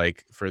on,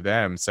 like for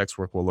them, sex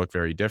work will look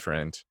very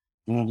different.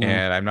 Hmm.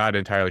 And I'm not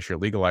entirely sure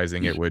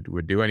legalizing it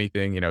would do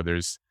anything.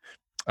 There's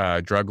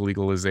drug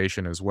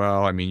legalization as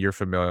well. I mean, you're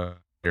familiar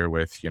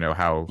with,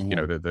 how, Hmm.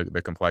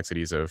 the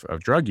complexities of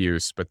drug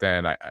use, but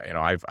then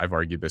I've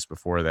argued this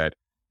before that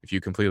if you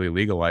completely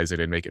legalize it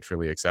and make it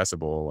freely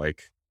accessible,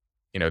 like,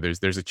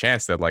 there's a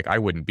chance that like I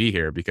wouldn't be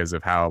here because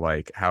of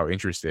how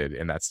interested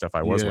in that stuff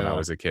I was when I Yeah.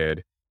 was a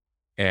kid.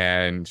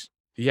 And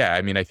yeah,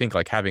 I mean, I think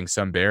like having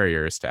some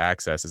barriers to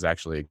access is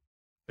actually a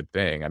good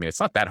thing. I mean, it's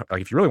not that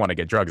like if you really want to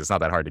get drugs, it's not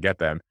that hard to get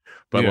them.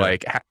 But Yeah.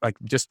 like like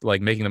just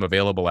like making them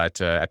available at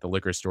the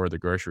liquor store, the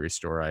grocery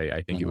store,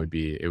 I think Hmm.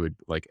 it would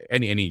like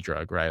any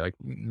drug, right? Like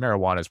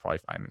marijuana is probably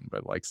fine,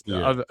 but like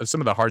Yeah.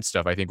 some of the hard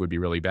stuff I think would be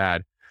really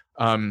bad.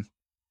 Um,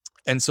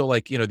 and so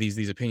like,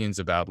 these opinions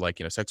about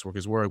like, sex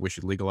workers work, we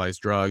should legalize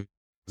drugs,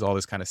 all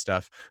this kind of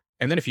stuff.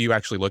 And then if you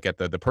actually look at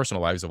the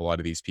personal lives of a lot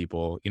of these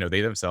people, they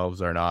themselves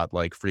are not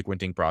like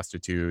frequenting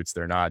prostitutes.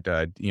 They're not,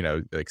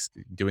 like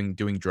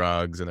doing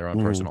drugs in their own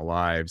Hmm. personal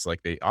lives.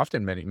 Like they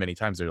often, many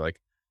times they're like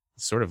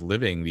sort of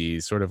living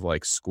these sort of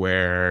like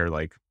square,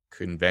 like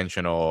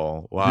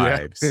conventional Yeah.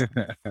 lives.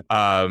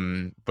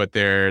 But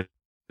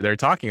they're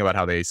talking about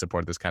how they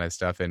support this kind of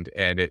stuff, and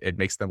it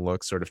makes them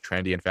look sort of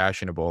trendy and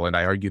fashionable. And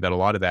I argue that a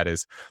lot of that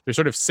is they're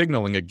sort of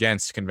signaling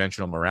against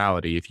conventional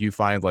morality. If you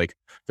find like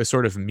the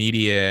sort of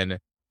median,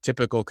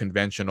 typical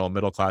conventional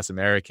middle class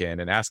American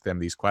and ask them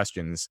these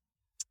questions,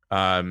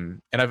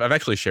 and I've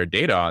actually shared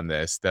data on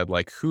this that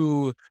like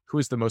who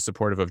is the most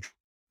supportive of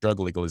drug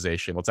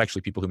legalization? Well, it's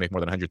actually people who make more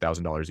than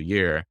 $100,000 a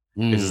year.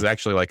 This Mm. is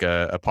actually like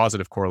a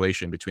positive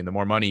correlation between the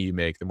more money you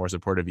make, the more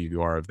supportive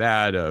you are of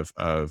that,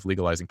 of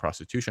legalizing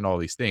prostitution, all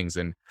these things.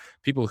 And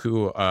people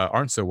who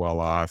aren't so well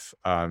off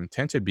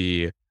tend to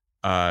be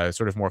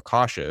sort of more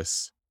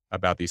cautious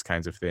about these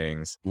kinds of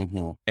things.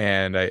 Hmm.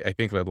 And I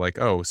think that like,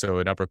 oh, so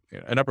an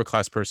upper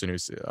class person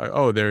who's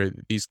oh, they're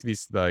these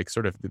like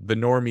sort of the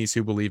normies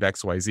who believe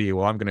XYZ.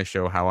 Well, I'm going to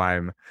show how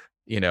I'm,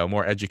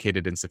 more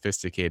educated and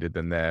sophisticated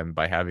than them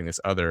by having this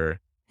other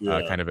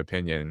Yeah. kind of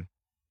opinion.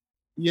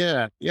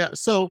 Yeah. Yeah.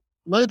 So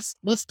let's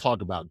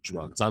talk about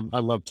drugs. I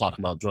love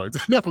talking about drugs.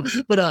 No,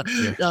 but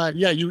Yeah.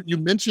 yeah, you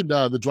mentioned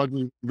the drug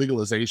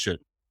legalization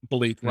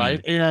belief,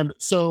 right? Mm, And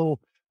so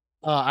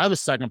I have a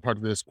second part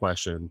of this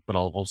question, but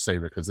I'll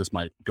save it because this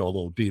might go a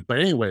little deep. But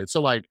anyway,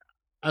 so like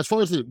as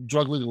far as the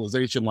drug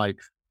legalization, like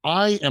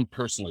I am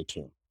personally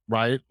torn,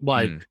 right?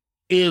 Like mm,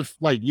 if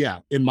like yeah,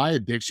 in my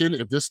addiction,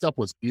 if this stuff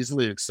was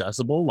easily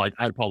accessible, like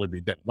I'd probably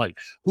be dead. Like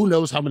who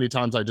knows how many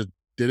times I just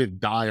didn't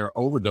die or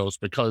overdose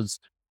because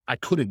I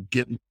couldn't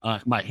get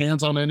my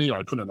hands on any or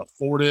I couldn't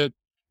afford it,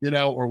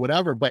 or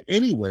whatever. But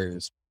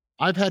anyways,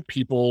 I've had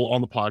people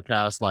on the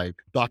podcast like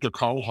Dr.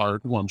 Carl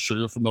Hart, who I'm sure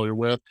you're familiar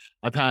with.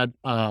 I've had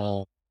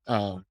uh,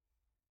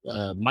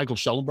 Michael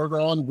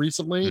Schellenberger on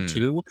recently mm,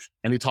 too,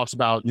 and he talks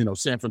about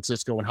San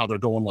Francisco and how they're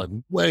going like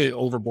way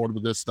overboard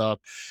with this stuff,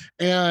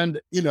 and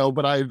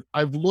but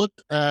I've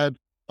looked at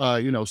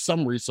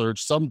some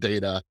research, some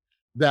data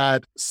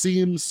that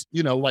seems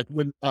like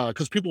when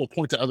because people will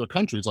point to other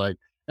countries like.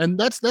 And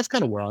that's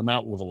kind of where I'm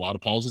at with a lot of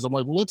policies. I'm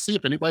like, well, let's see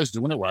if anybody's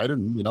doing it right,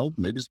 and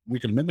maybe we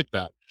can mimic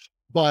that.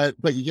 But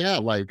yeah,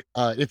 like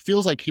it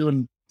feels like here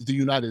in the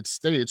United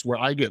States, where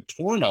I get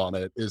torn on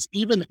it is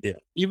even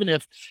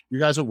if you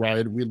guys are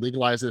right, we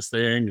legalize this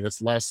thing,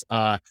 it's less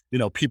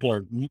people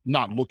are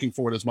not looking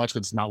for it as much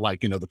because it's not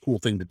like the cool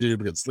thing to do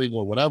because it's legal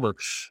or whatever.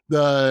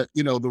 The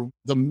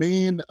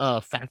main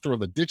factor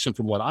of addiction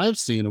from what I've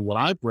seen and what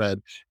I've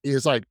read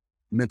is like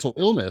mental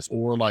illness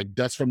or like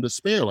deaths from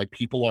despair. Like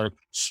people are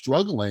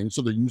struggling,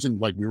 so they're using,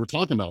 like we were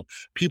talking about,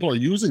 people are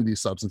using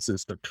these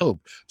substances to cope.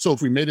 So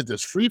if we made it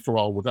this free for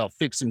all without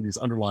fixing these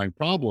underlying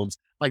problems,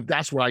 like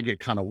that's where I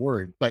get kind of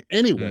worried. But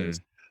anyways,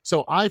 mm.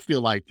 so I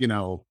feel like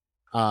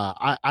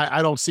I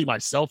don't see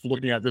myself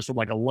looking at this from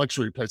like a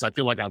luxury place. I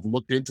feel like I've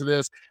looked into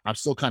this. I'm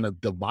still kind of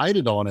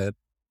divided on it,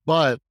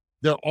 but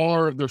there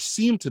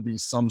seem to be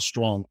some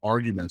strong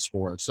arguments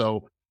for it.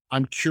 So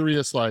I'm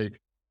curious,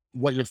 like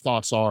what your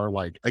thoughts are,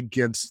 like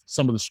against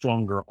some of the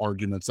stronger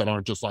arguments that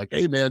aren't just like,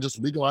 hey man, just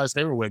legalize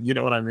heroin. You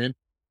know what I mean?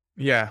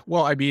 Yeah.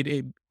 Well, I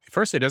mean,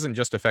 first, it doesn't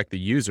just affect the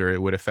user;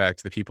 it would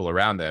affect the people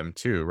around them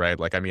too, right?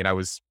 Like, I mean, I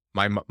was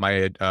my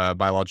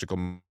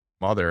biological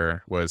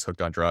mother was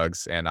hooked on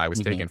drugs, and I was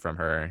Hmm. taken from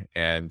her,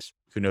 and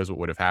who knows what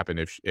would have happened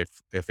if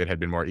it had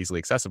been more easily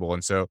accessible.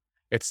 And so,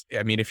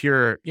 I mean, if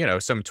you're,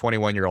 some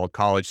 21-year-old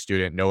college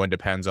student, no one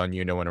depends on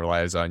you, no one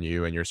relies on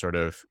you, and you're sort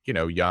of,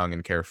 young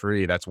and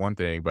carefree, that's one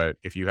thing. But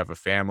if you have a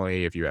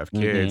family, if you have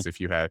Hmm. kids, if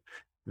you have,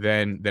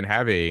 then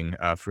having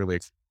freely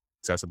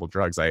accessible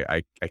drugs,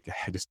 I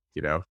just,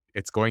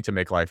 it's going to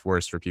make life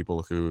worse for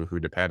people who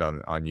depend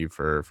on you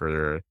for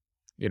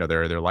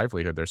their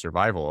livelihood, their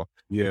survival.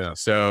 Yeah.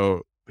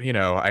 So,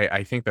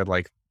 I think that,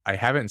 like, I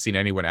haven't seen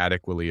anyone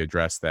adequately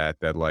address that,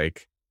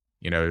 like,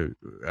 you know,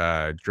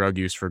 drug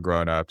use for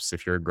grown-ups.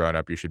 If you're a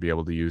grown-up, you should be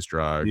able to use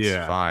drugs,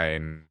 Yeah.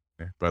 fine.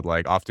 But,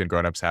 like, often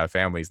grown-ups have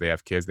families, they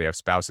have kids, they have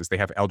spouses, they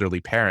have elderly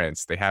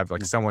parents, they have,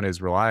 like, someone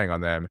is relying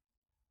on them.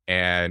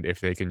 And if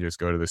they can just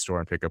go to the store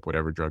and pick up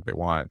whatever drug they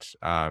want,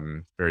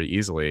 very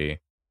easily,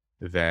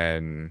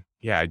 then,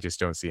 yeah, I just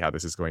don't see how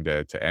this is going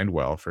to end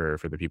well for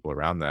the people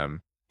around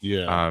them.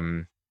 Yeah.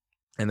 Um,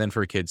 and then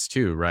for kids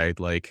too, right?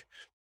 Like,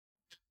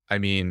 I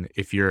mean,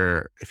 if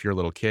you're a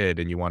little kid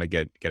and you wanna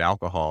get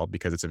alcohol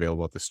because it's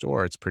available at the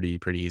store, it's pretty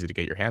easy to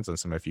get your hands on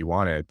some if you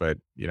want it. But,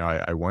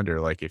 I wonder,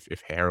 like,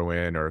 if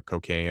heroin or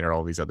cocaine or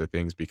all these other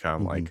things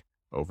become, Hmm. like,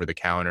 over the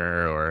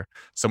counter, or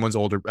someone's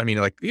older, I mean,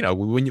 like,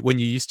 when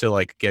you used to,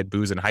 like, get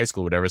booze in high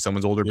school, whatever,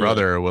 someone's older Yeah.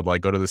 brother would,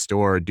 like, go to the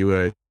store, do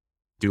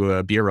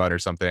a beer run or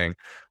something.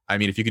 I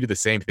mean, if you could do the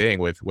same thing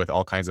with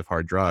all kinds of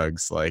hard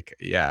drugs, like,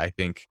 yeah, I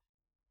think,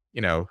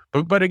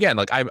 but again,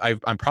 like,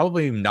 I'm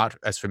probably not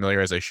as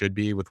familiar as I should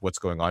be with what's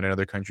going on in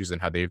other countries and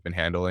how they've been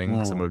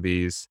handling some Mm. of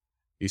these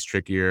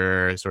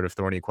trickier, sort of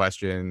thorny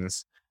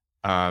questions.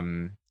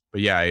 But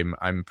yeah,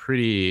 I'm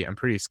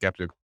pretty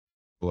skeptical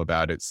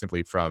about it,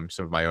 simply from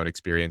some of my own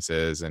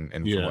experiences and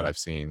from what Yeah. I've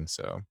seen.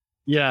 So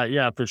Yeah,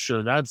 yeah, for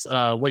sure. That's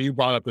what you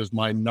brought up is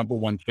my number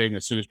one thing.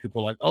 As soon as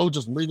people are like, "Oh,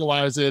 just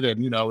legalize it,"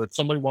 and if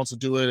somebody wants to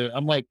do it,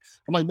 I'm like,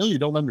 no, you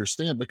don't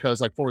understand because,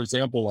 like, for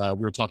example,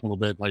 we were talking a little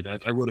bit. Like,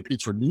 I wrote a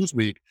piece for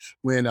Newsweek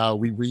when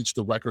we reached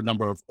the record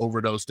number of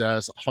overdose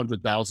deaths,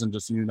 100,000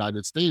 just in the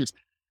United States.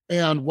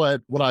 And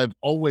what I've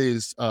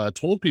always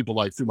told people,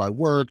 like through my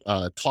work,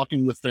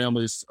 talking with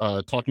families,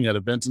 talking at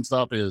events and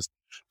stuff, is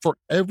for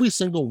every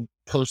single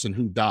person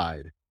who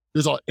died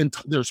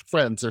there's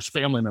friends, there's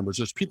family members,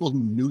 there's people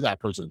who knew that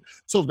person.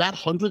 So that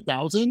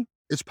 100,000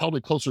 is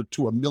probably closer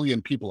to 1 million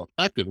people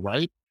affected,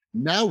 right?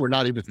 Now we're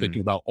not even mm,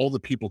 thinking about all the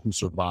people who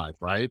survived,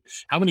 right?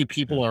 How many yeah,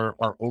 people are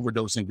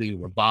overdosing,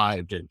 being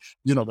revived, and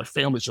their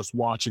families just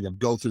watching them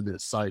go through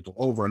this cycle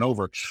over and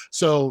over.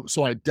 So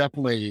I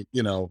definitely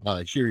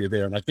hear you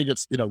there, and I think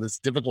it's this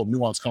difficult,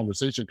 nuanced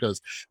conversation because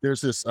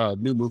there's this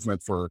new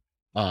movement for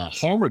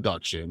harm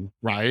reduction,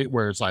 right?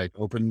 Where it's like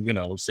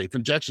open, safe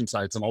injection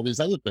sites and all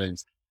these other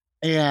things.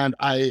 And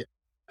I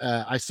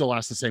still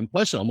ask the same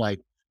question. I'm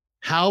like,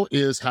 how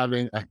is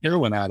having a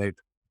heroin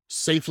addict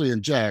safely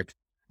inject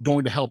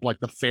going to help like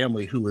the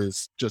family who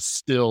is just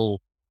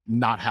still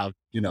not have,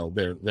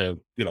 their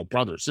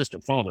brother, sister,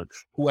 father,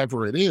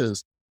 whoever it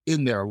is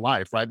in their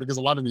life, right? Because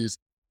a lot of these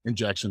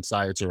injection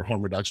sites or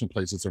harm reduction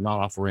places are not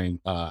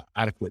offering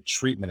adequate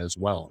treatment as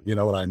well. You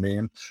know what I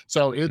mean?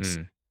 So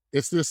mm,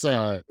 it's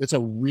a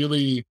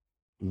really,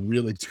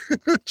 really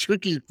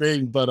tricky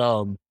thing, but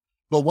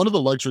one of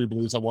the luxury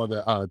blues I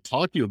wanted to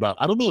talk to you about,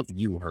 I don't know if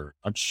you heard,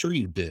 I'm sure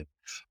you did,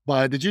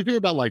 but did you hear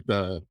about like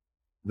the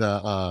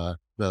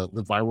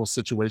viral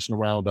situation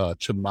around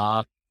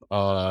Chamath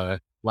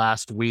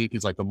last week?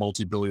 He's like the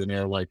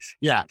multi-billionaire. Like,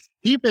 yeah,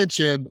 he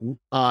mentioned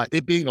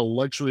it being a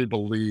luxury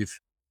belief,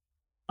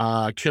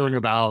 caring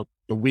about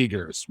the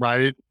Uyghurs,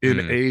 right, in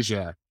mm.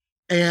 Asia,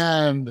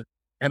 and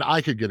and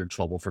I could get in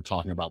trouble for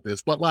talking about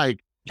this, but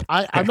like,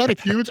 I'm not a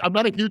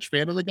huge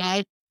fan of the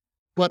guy,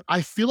 but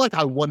I feel like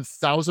I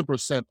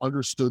 1000%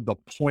 understood the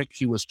point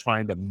he was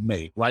trying to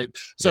make, right?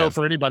 So Yeah.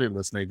 for anybody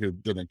listening who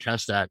didn't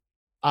catch that,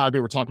 they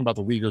were talking about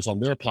the Uyghurs on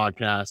their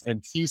podcast,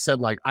 and he said,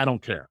 like, I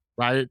don't care,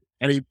 right?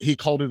 And he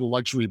called it a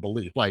luxury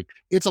belief. Like,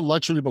 it's a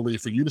luxury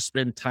belief for you to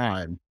spend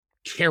time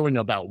caring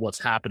about what's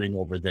happening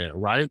over there,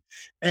 right?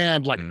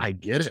 And like, Mm, I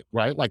get it,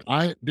 right? Like,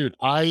 dude,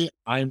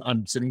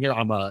 I'm sitting here.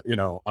 I'm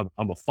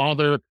a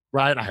father,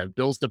 right? I have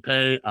bills to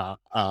pay.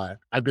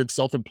 I've been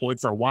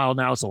self-employed for a while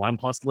now, so I'm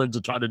hustling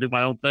to try to do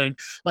my own thing.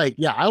 Like,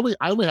 yeah, I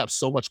only have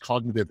so much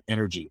cognitive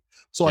energy.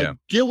 So I yeah.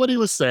 get what he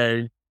was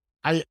saying.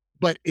 I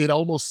But it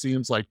almost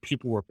seems like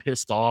people were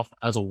pissed off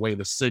as a way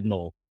to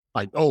signal,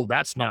 like, oh,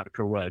 that's not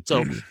correct.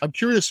 So I'm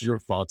curious your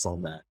thoughts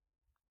on that.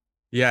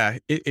 Yeah,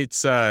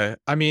 it's, I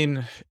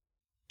mean,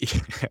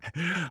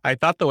 I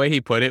thought the way he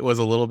put it was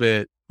a little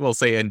bit, we'll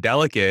say,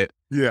 indelicate,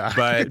 Yeah.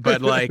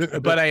 but like,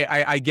 but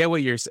I get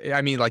what you're saying.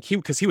 I mean, like,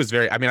 because he was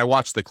very, I mean, I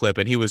watched the clip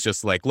and he was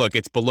just like, "Look,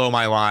 it's below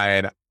my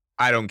line.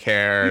 I don't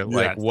care.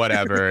 Like, Yes.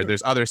 whatever.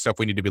 There's other stuff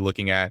we need to be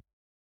looking at."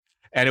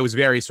 And it was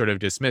very sort of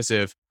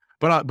dismissive.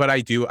 But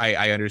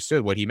I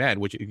understood what he meant.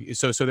 Which,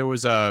 so there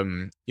was, a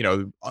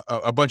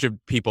bunch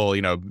of people,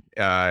 in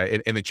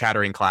the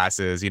chattering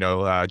classes,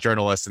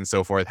 journalists and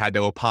so forth, had to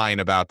opine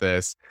about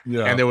this. And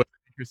Yeah. there was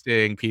an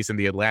interesting piece in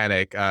the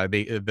Atlantic.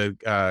 Connor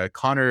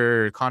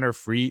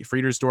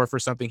Friedersdorf or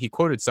something. He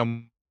quoted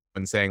someone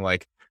saying,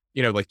 like,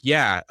 like,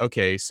 yeah,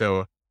 okay,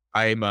 so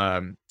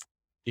I'm,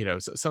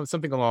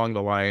 something along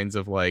the lines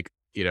of, like,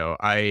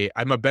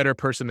 I'm a better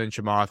person than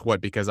Chamath.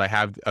 What? Because I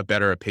have a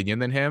better opinion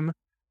than him.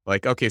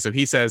 Like, okay, so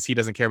he says he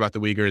doesn't care about the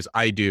Uyghurs.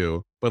 I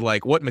do, but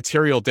like, what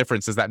material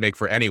difference does that make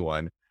for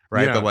anyone?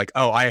 Right? That Yeah. like,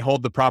 oh, I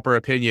hold the proper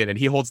opinion and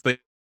he holds the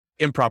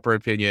improper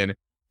opinion,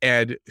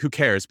 and who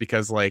cares?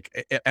 Because like,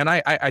 and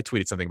I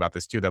tweeted something about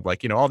this too, that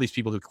like, all these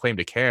people who claim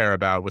to care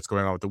about what's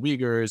going on with the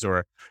Uyghurs,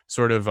 or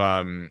sort of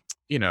denigrating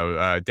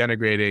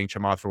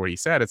Chamath for what he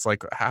said. It's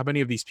like, how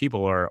many of these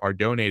people are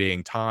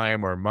donating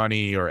time or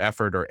money or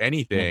effort or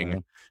anything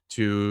Mhm.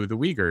 to the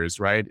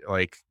Uyghurs, right?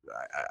 Like,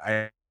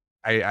 I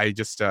I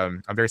just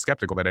I'm very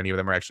skeptical that any of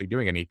them are actually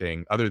doing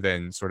anything other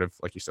than sort of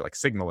like you said, like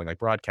signaling, like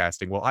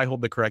broadcasting. Well, I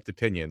hold the correct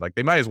opinion. Like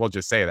they might as well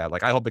just say that.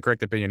 Like I hold the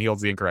correct opinion, he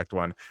holds the incorrect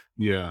one.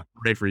 Yeah.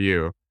 Great for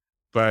you.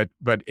 But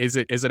is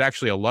it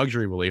actually a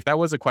luxury belief? That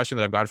was a question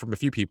that I've gotten from a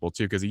few people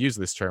too, because he used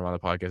this term on the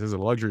podcast. Is it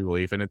a luxury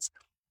belief? And it's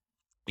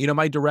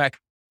my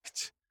direct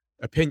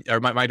opinion, or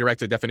my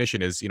direct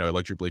definition is, a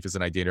luxury belief is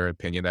an idea or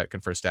opinion that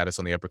confers status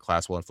on the upper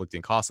class while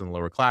inflicting costs on the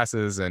lower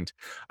classes. And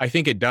I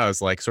think it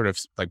does, like, sort of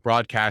like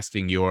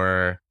broadcasting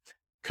your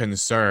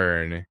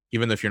concern,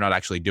 even if you're not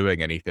actually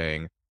doing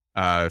anything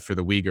for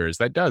the Uyghurs.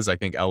 That does, I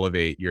think,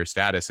 elevate your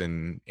status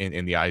in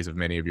the eyes of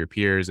many of your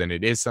peers. And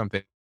it is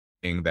something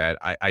that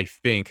I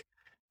think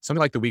something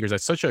like the Uyghurs,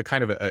 that's such a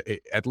kind of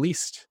at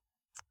least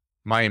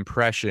my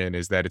impression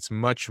is that it's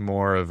much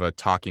more of a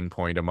talking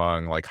point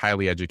among like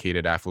highly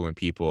educated, affluent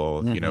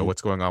people. Mhm.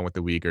 What's going on with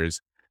the Uyghurs.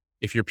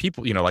 If you're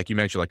people, like you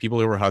mentioned, like people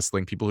who are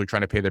hustling, people who are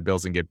trying to pay their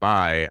bills and get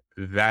by,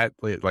 that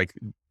like,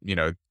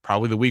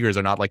 probably the Uyghurs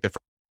are not like the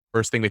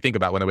first thing they think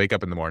about when they wake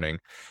up in the morning.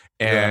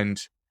 Yeah.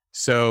 And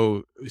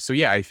so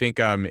yeah, I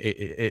think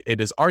it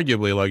is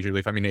arguably a luxury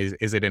leaf. I mean,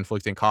 is it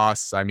inflicting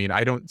costs? I mean,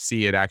 I don't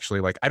see it actually,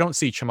 like I don't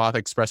see Chamath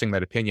expressing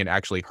that opinion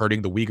actually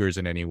hurting the Uyghurs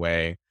in any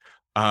way.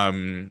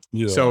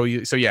 Yeah. So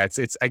yeah,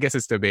 it's I guess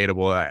it's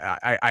debatable.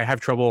 I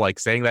have trouble like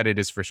saying that it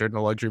is for certain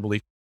a luxury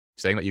belief,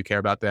 saying that you care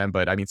about them,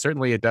 but I mean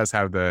certainly it does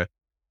have the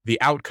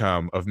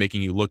outcome of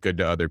making you look good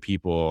to other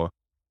people,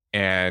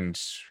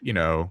 and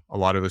a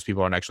lot of those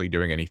people aren't actually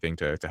doing anything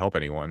to help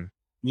anyone.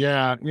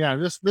 Yeah, yeah.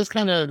 This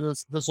kind of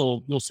this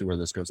will, you'll see where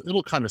this goes.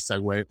 It'll kind of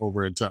segue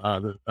over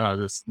into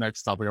this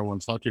next topic I want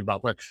to talk to you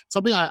about. But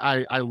something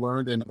I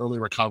learned in early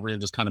recovery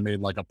and just kind of made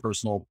like a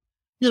personal,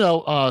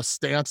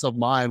 stance of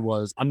mine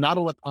was I'm not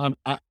a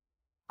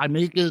I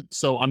make it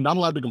so I'm not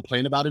allowed to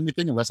complain about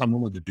anything unless I'm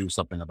willing to do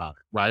something about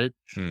it, right?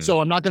 Hmm.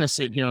 So I'm not going to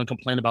sit here and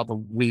complain about the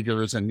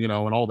Uyghurs and and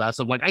all that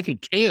stuff. Like I can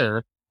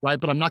care, right?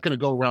 But I'm not going to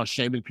go around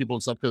shaming people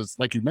and stuff because,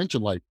 like you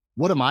mentioned, like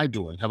what am I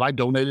doing? Have I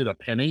donated a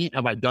penny?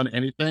 Have I done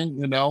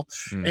anything?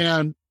 Hmm.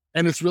 And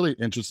it's really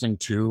interesting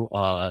too,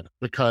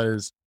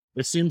 because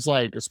it seems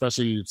like,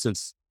 especially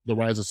since the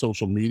rise of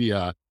social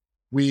media,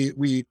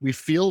 we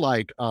feel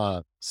like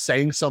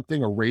saying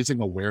something or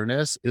raising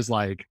awareness is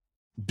like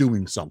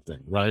doing something,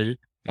 right?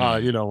 Hmm.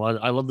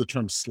 I love the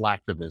term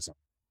slacktivism.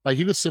 Like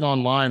you could sit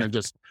online and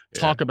just Yeah.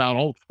 talk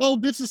about,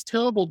 this is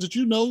terrible. Did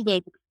you know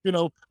that,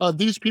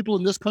 these people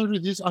in this country,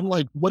 I'm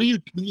like, what do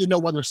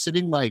while they're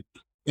sitting like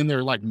in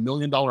their like $1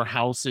 million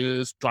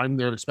houses, driving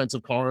their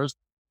expensive cars,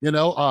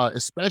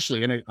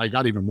 especially, and I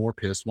got even more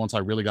pissed once I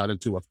really got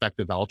into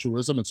effective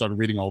altruism and started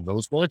reading all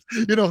those books,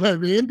 you know what I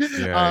mean?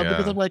 Yeah.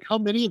 Because Yeah. I'm like, how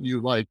many of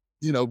you like,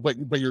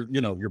 but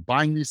you're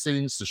buying these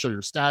things to show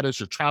your status,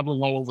 you're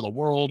traveling all over the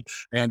world,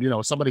 and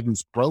somebody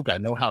who's broke, I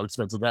know how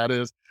expensive that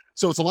is.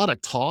 So it's a lot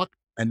of talk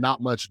and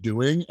not much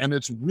doing. And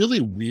it's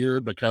really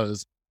weird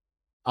because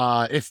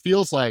it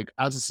feels like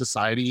as a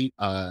society,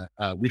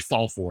 we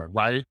fall for it,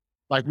 right?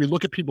 Like we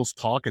look at people's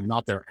talk and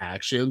not their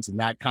actions, and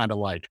that kind of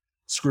like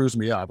screws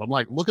me up. I'm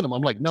like, look at them.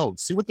 I'm like, no,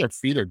 see what their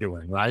feet are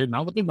doing, right?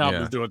 Not what their mouth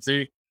is Yeah.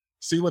 doing.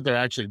 See what they're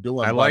actually I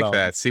doing. But like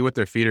that. See what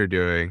their feet are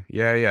doing.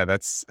 Yeah, yeah.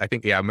 That's I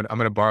think, yeah, I'm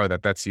gonna borrow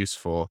that. That's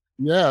useful.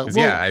 yeah, Because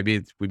yeah, well, I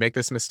mean, we make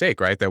this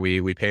mistake, right? That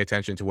we pay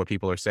attention to what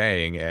people are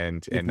saying,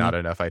 and mhm. not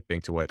enough, I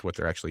think, to what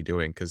they're actually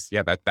doing. Because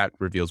yeah, that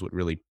reveals what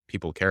really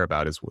people care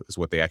about is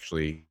what they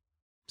actually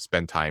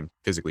spend time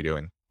physically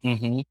doing.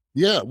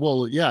 Yeah,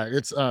 well, yeah,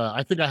 it's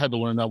I think I had to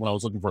learn that when I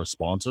was looking for a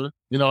sponsor.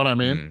 You know what I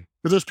mean? Mm,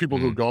 Because there's people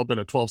who mm, go up in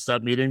a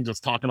 12-step meeting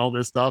just talking all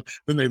this stuff,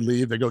 then they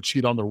leave, they go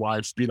cheat on their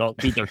wives, beat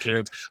their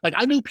kids. Like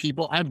I knew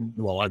people,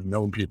 I've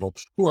known people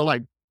who are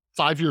like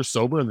 5 years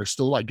sober and they're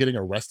still like getting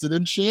arrested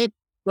and shit.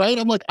 Right.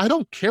 I'm like, I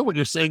don't care what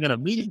you're saying in a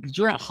meeting because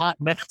you're a hot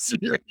mess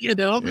here, yeah,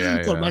 So I'm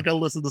yeah. not gonna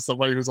listen to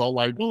somebody who's all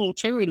like, oh,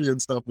 charity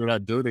and stuff. They're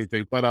not doing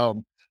anything.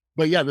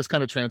 But yeah, this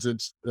kind of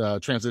transitions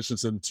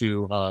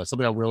into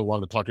something I really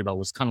wanted to talk about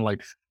was kind of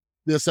like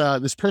this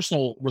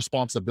personal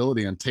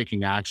responsibility and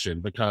taking action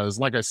because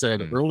like I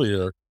said Mm,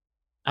 earlier,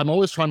 I'm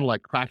always trying to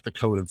like crack the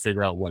code and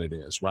figure out what it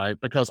is, right?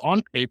 Because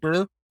on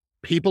paper,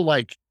 people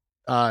like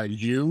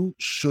you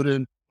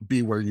shouldn't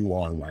be where you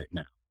are right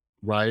now,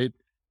 right?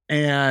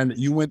 And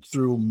you went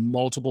through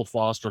multiple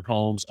foster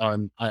homes.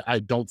 I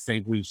don't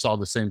think we saw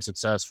the same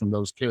success from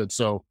those kids.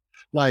 So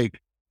like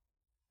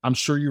I'm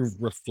sure you've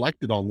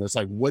reflected on this.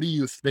 Like, what do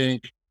you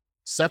think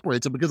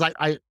separates it? Because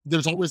I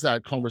there's always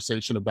that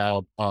conversation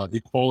about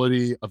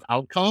equality of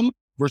outcome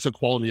versus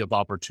quality of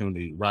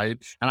opportunity, right?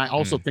 And I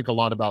also Mm. think a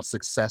lot about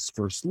success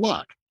versus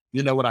luck.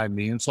 You know what I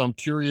mean? So I'm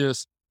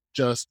curious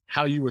just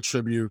how you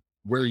attribute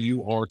where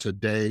you are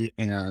today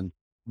and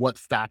what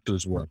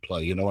factors were at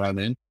play. You know what I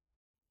mean?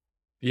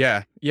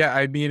 Yeah. Yeah,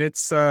 I mean,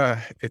 it's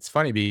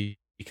funny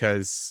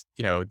because,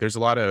 there's a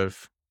lot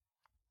of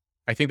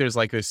I think there's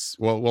like this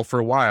for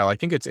a while, I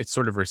think it's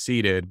sort of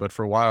receded, but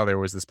for a while there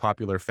was this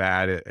popular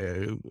fad,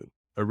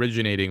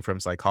 originating from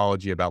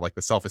psychology about like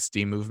the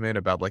self-esteem movement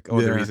about like,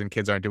 oh, the Yeah. reason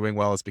kids aren't doing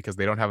well is because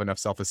they don't have enough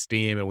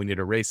self-esteem and we need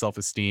to raise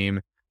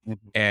self-esteem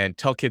Mhm. and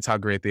tell kids how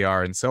great they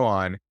are and so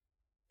on.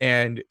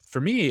 And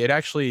for me, it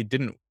actually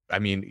didn't. I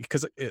mean,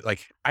 because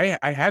like I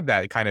had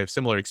that kind of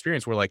similar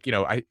experience where like,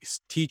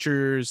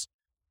 teachers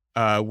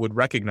would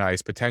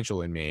recognize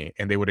potential in me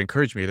and they would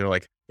encourage me. They're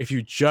like, if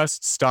you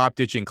just stop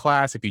ditching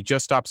class, if you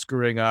just stop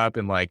screwing up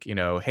and like,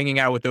 hanging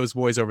out with those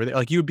boys over there,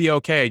 like you'd be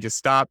okay. Just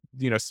stop,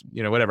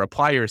 whatever,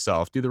 apply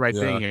yourself, do the right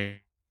thing Yeah.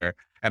 here.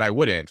 And I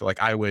wouldn't. Like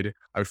I would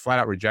flat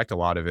out reject a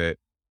lot of it.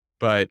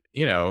 But,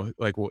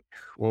 like what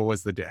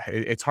was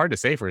it's hard to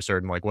say for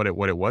certain like what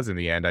it was in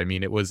the end. I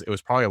mean, it was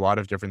probably a lot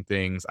of different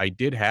things. I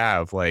did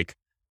have like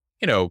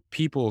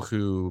people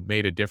who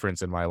made a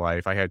difference in my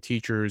life. I had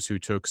teachers who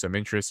took some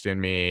interest in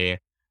me.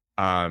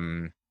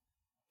 Um,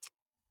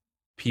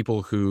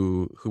 People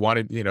who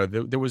wanted,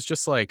 there was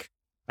just like,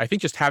 I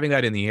think just having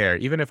that in the air,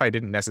 even if I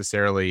didn't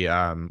necessarily,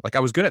 like I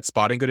was good at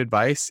spotting good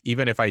advice,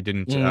 even if I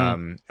didn't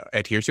Mm,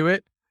 adhere to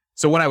it.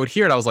 So when I would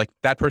hear it, I was like,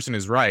 that person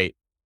is right.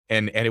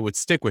 And it would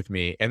stick with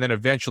me. And then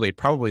eventually it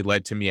probably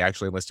led to me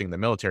actually enlisting in the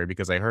military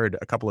because I heard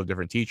a couple of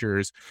different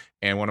teachers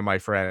and one of my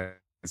friends'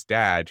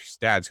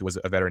 dads, who was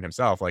a veteran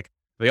himself, like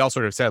they all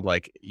sort of said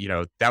like,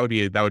 that would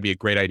be a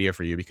great idea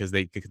for you because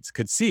they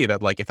could see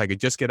that like if I could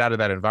just get out of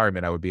that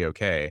environment, I would be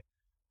okay.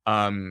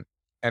 Um,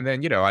 and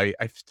then, I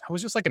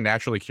was just like a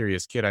naturally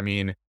curious kid. I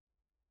mean,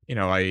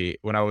 I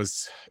when I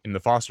was in the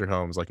foster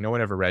homes, like no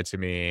one ever read to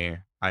me.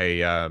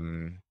 I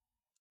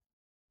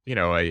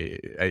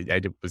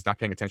was not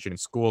paying attention in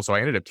school, so I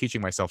ended up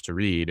teaching myself to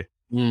read,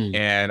 mm,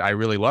 and I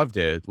really loved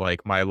it.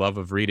 Like my love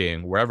of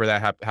reading, wherever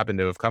that happened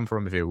to have come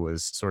from, if it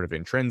was sort of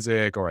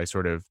intrinsic or I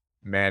sort of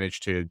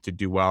managed to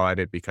do well at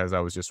it because I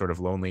was just sort of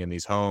lonely in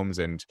these homes,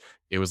 and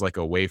it was like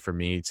a way for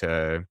me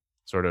to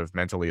sort of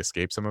mentally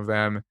escape some of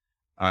them.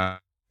 Uh,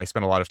 I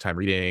spent a lot of time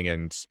reading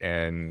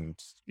and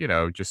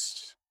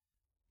just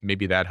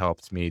maybe that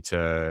helped me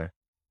to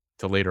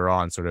later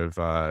on sort of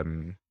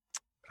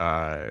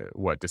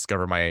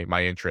discover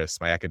my interests,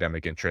 my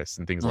academic interests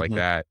and things like mhm,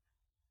 that.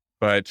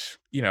 But,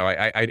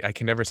 I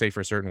can never say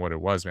for certain what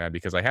it was, man,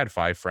 because I had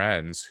 5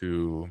 friends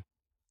who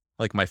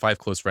like, my 5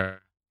 close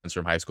friends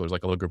from high school, there's,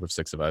 like, a little group of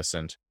 6 of us,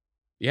 and,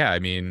 yeah, I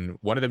mean,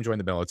 one of them joined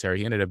the military,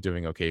 he ended up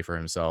doing okay for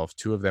himself,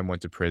 2 of them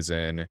went to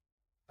prison,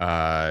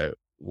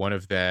 one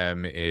of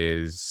them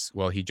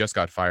he just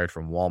got fired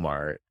from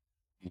Walmart,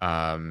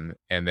 and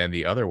then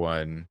the other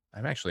one,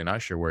 I'm actually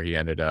not sure where he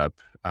ended up,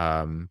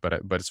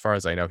 but as far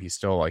as I know, he's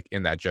still, like,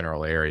 in that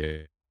general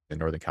area in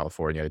Northern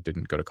California,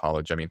 didn't go to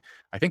college. I mean,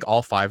 I think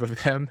all 5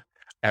 of them,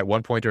 at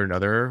one point or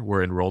another,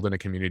 were enrolled in a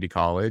community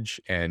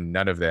college, and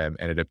none of them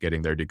ended up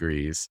getting their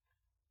degrees,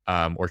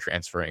 or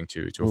transferring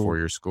to a mm,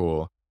 four-year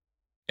school.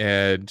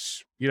 And,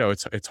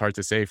 it's hard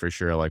to say for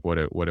sure, like, what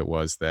it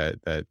was that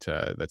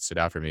stood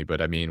out for me,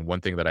 but, I mean,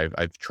 one thing that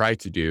I've tried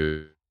to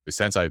do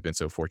since I've been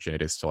so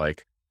fortunate is to,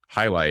 like,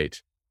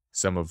 highlight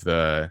some of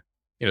the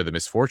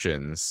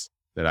misfortunes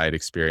that I had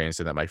experienced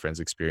and that my friends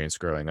experienced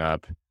growing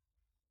up.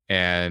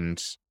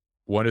 And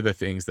one of the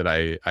things that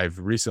I've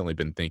recently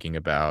been thinking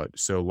about,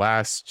 so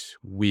last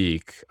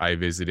week, I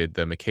visited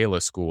the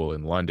Michaela School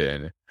in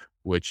London,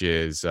 which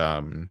is,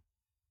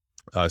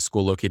 a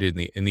school located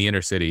in the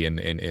inner city in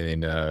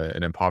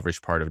an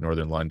impoverished part of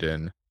northern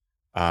London.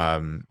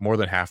 More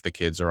than half the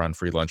kids are on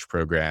free lunch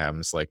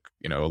programs. Like,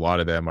 a lot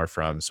of them are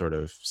from sort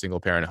of single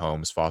parent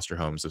homes, foster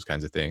homes, those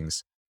kinds of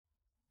things.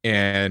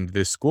 And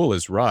this school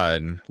is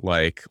run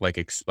like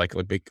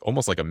a big,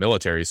 almost like a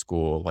military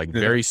school, like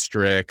yeah, very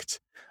strict.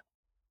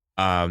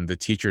 The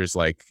teachers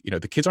like,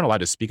 the kids aren't allowed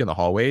to speak in the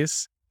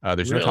hallways.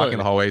 There's no talking in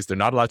the really? hallways. They're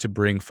not allowed to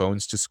bring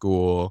phones to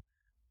school.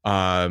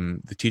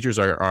 The teachers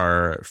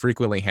are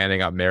frequently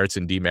handing out merits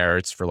and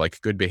demerits for like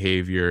good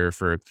behavior.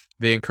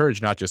 They encourage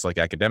not just like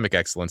academic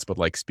excellence, but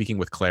like speaking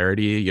with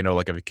clarity.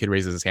 Like if a kid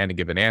raises his hand to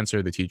give an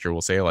answer, the teacher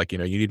will say like, you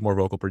need more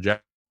vocal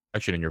projection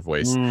in your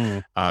voice.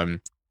 Mm,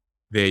 Um,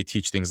 they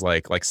teach things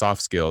like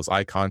soft skills,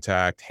 eye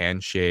contact,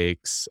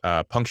 handshakes,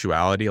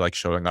 punctuality, like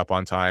showing up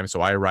on time.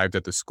 So I arrived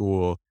at the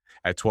school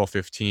at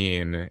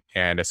 12:15,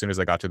 and as soon as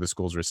I got to the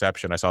school's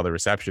reception, I saw the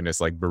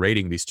receptionist like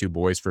berating these 2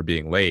 boys for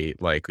being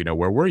late. Like,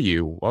 where were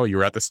you? Oh, you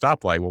were at the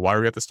stoplight. Well, why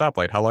were you at the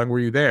stoplight? How long were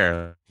you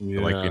there?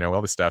 Like, yeah,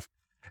 all this stuff.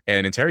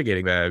 And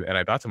interrogating them. And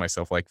I thought to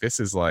myself, like, this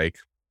is like,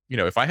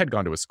 if I had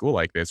gone to a school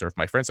like this, or if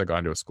my friends had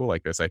gone to a school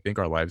like this, I think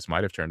our lives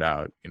might have turned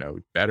out,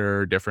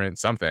 better, different,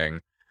 something.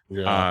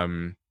 yeah,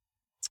 Um,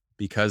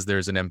 because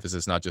there's an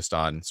emphasis not just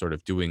on sort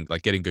of doing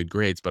like getting good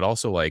grades, but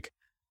also like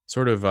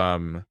sort of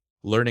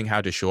learning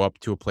how to show up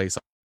to a place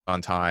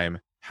on time,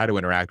 how to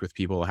interact with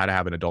people, how to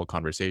have an adult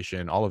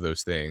conversation, all of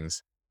those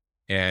things.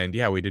 And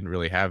yeah, we didn't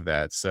really have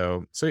that.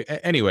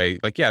 Anyway,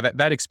 like, yeah,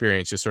 that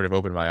experience just sort of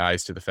opened my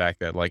eyes to the fact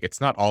that like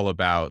it's not all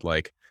about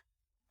like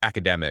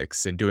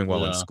academics and doing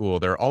well in Yeah. school.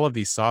 There are all of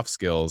these soft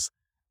skills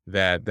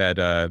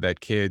that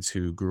kids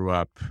who grew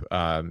up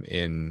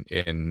in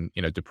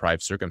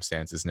deprived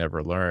circumstances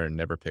never learn,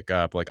 never pick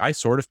up. Like I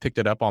sort of picked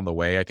it up on the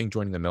way. I think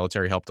joining the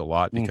military helped a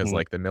lot because Mhm.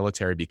 like the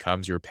military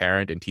becomes your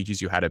parent and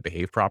teaches you how to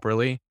behave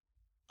properly.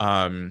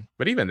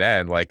 But even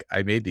then, like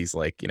I made these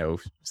like,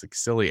 like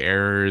silly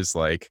errors,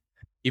 like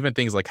even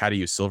things like how to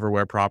use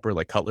silverware proper,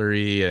 like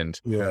cutlery and,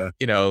 Yeah.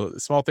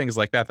 small things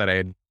like that that I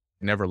had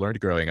never learned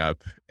growing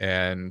up.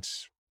 And,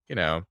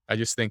 I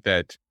just think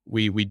that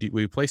we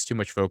place too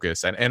much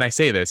focus. And I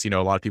say this, a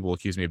lot of people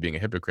accuse me of being a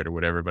hypocrite or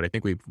whatever, but I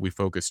think we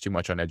focus too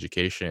much on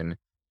education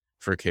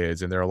for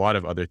kids. And there are a lot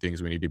of other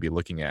things we need to be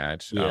looking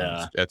at.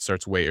 Yeah. That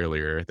starts way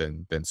earlier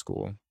than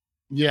school.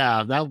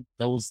 Yeah, that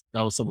was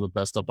some of the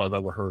best stuff I've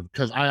ever heard,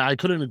 'cause I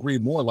couldn't agree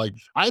more. Like,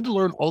 I had to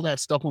learn all that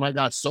stuff when I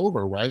got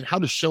sober, right? How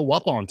to show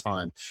up on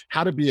time,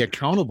 how to be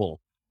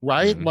accountable,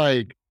 right?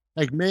 Mhm.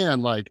 Like,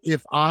 man, like,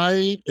 if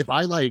I,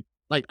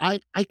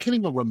 I can't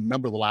even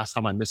remember the last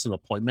time I missed an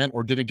appointment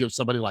or didn't give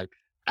somebody, like,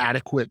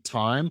 adequate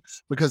time,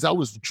 because that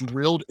was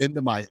drilled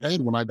into my head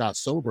when I got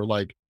sober.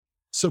 Like,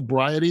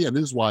 sobriety, and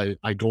this is why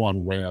I go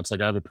on rants.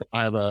 Like,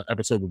 I have a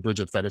episode with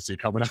Bridget Fennessy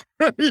coming out.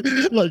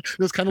 Like,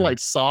 this kind of like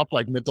soft,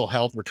 like, mental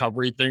health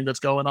recovery thing that's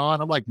going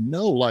on. I'm like,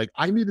 no, like,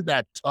 I needed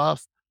that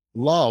tough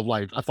love.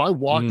 Like, if I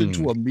walked Mm,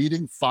 into a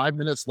meeting 5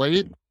 minutes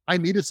late, I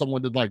needed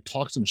someone to like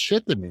talk some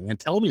shit to me and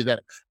tell me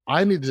that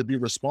I needed to be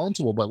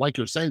responsible. But like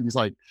you're saying, these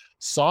like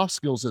soft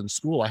skills in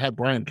school. I had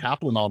Brian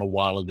Kaplan on a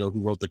while ago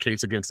who wrote The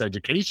Case Against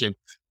Education.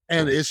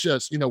 And cool. it's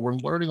just, we're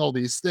learning all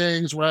these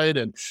things, right?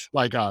 And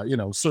like,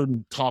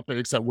 certain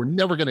topics that we're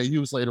never going to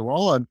use later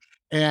on.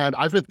 And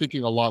I've been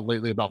thinking a lot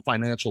lately about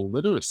financial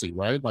literacy,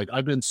 right? Like,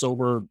 I've been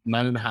sober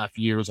 9.5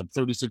 years. I'm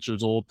 36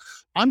 years old.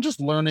 I'm just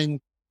learning.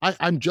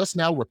 I'm just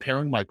now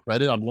repairing my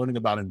credit. I'm learning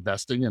about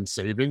investing and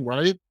saving,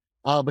 right?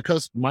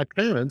 Because my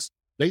parents,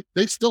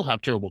 they still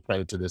have terrible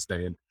credit to this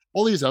day, and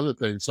all these other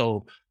things.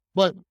 So,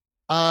 but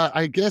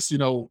I guess,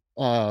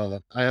 I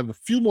have a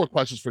few more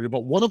questions for you,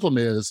 but one of them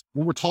is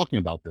when we're talking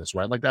about this,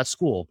 right? Like, that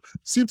school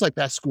seems like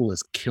that school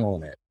is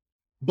killing it.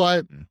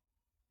 But Mm,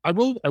 I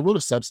wrote a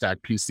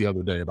Substack piece the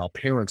other day about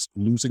parents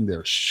losing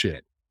their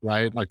shit,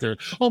 right? Like, they're,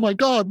 oh my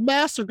God,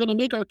 masks are gonna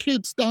make our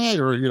kids die.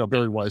 Or,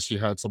 Barry Weiss, she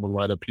had someone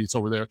write a piece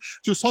over there.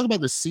 She was talking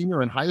about this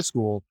senior in high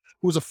school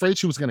who was afraid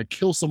she was gonna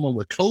kill someone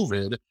with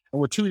COVID. And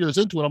we're 2 years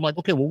into it. I'm like,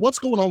 okay, well, what's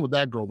going on with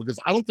that girl? Because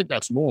I don't think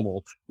that's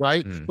normal,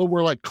 right? mm, But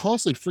we're like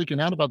constantly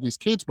freaking out about these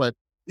kids. But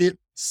it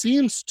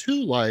seems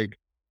too like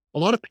a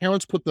lot of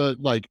parents put the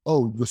like,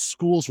 oh, the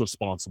school's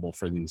responsible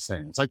for these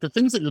things. Like, the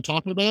things that you're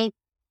talking about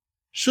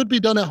should be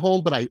done at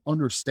home, but I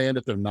understand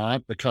if they're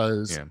not,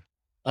 because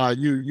yeah.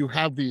 you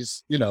have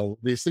these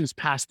things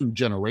passed through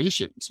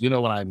generations. You know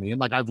what I mean?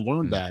 Like, I've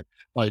learned Mm. that,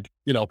 like,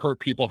 hurt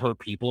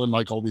people, and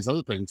like all these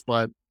other things.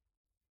 But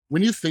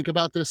when you think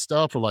about this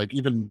stuff, or like,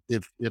 even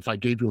if I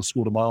gave you a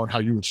school tomorrow and how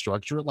you would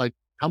structure it, like,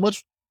 how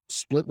much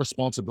split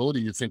responsibility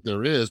you think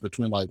there is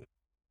between like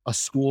a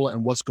school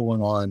and what's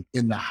going on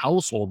in the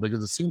household?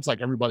 Because it seems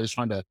like everybody's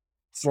trying to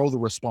throw the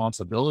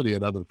responsibility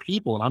at other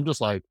people. And I'm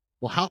just like,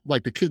 well, how,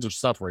 like, the kids are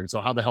suffering.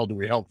 So how the hell do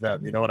we help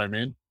them? You know what I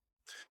mean?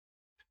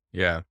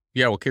 Yeah.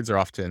 Yeah, well, kids are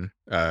often,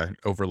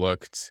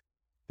 overlooked.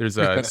 There's,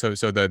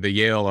 so the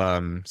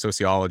Yale,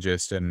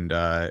 sociologist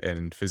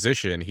and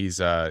physician, he's,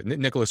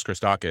 Nicholas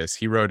Christakis,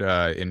 he wrote,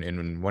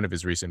 in one of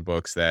his recent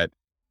books that,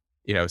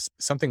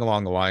 something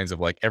along the lines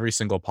of, like, every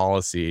single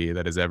policy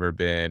that has ever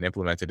been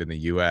implemented in the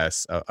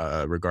US,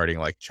 regarding,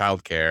 like,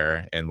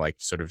 childcare and, like,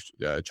 sort of,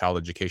 child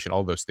education,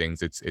 all those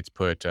things, it's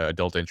put,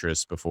 adult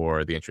interests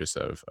before the interests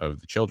of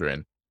the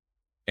children.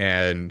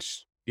 And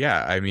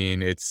yeah, I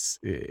mean,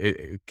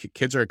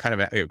 kids are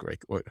kind of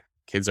like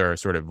kids are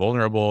sort of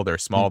vulnerable. They're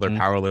small. They're Mhm.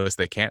 powerless.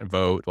 They can't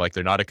vote. Like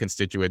they're not a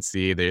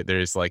constituency.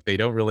 There's like they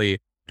don't really,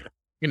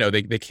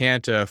 they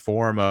can't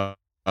form a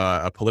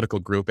political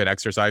group and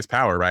exercise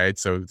power, right?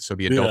 So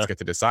the adults Yeah. get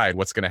to decide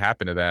what's going to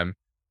happen to them.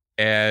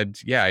 And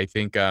yeah, I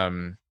think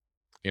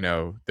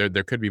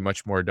there could be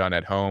much more done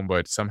at home,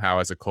 but somehow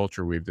as a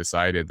culture we've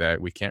decided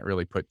that we can't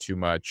really put too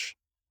much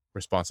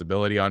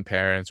responsibility on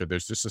parents, or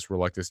there's just this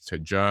reluctance to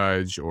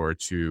judge or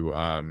to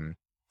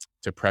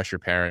pressure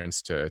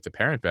parents to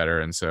parent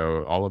better. And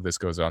so all of this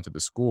goes on to the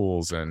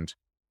schools. And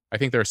I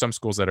think there are some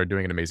schools that are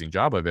doing an amazing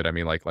job of it. I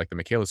mean, like the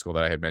Michaela school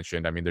that I had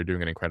mentioned, I mean, they're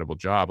doing an incredible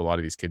job. A lot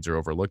of these kids are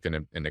overlooked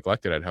and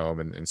neglected at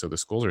home. And so the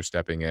schools are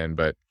stepping in.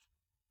 But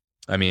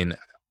I mean,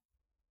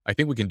 I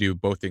think we can do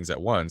both things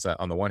at once.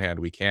 On the one hand,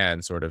 we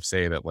can sort of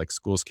say that like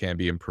schools can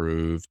be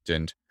improved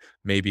and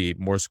maybe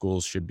more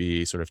schools should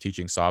be sort of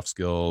teaching soft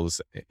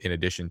skills in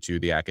addition to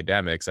the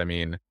academics. I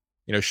mean,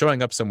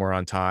 showing up somewhere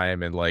on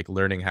time and like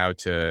learning how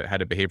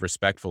to behave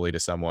respectfully to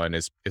someone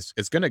is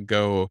going to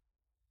go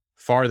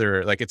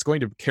farther. Like it's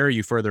going to carry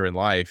you further in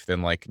life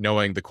than like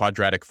knowing the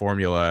quadratic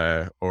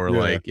formula or Yeah.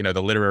 like,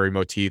 the literary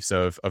motifs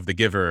of The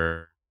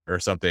Giver. or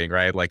something,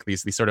 right? Like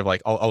these sort of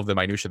like all of the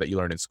minutia that you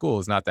learn in school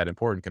is not that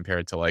important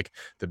compared to like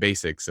the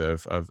basics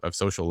of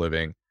social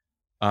living.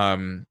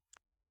 Um,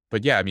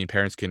 but yeah, I mean,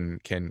 parents can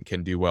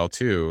do well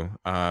too.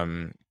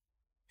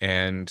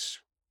 And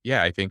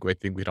yeah, I think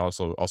we'd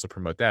also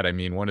promote that. I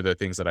mean, one of the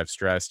things that I've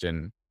stressed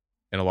in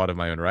a lot of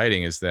my own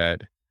writing is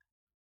that,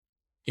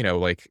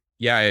 like,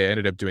 yeah, I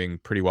ended up doing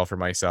pretty well for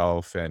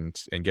myself and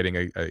getting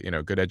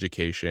a good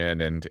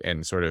education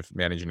and sort of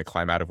managing to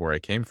climb out of where I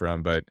came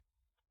from. But,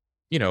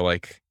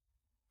 like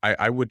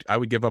I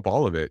would give up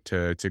all of it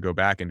to go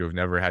back and to have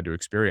never had to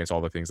experience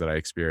all the things that I Right.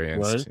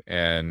 experienced.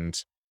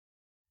 And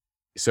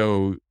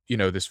so,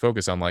 this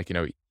focus on like,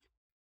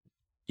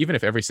 even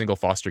if every single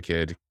foster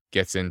kid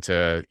gets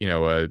into,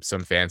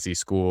 some fancy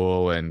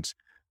school and,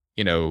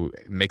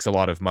 makes a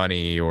lot of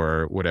money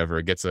or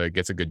whatever, gets a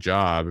good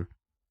job,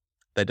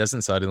 that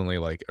doesn't suddenly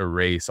like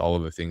erase all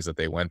of the things that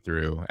they went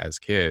through as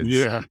kids.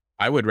 Yeah.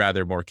 I would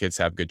rather more kids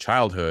have good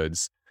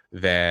childhoods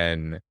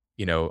than,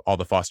 all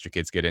the foster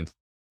kids get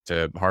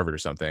into Harvard or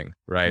something,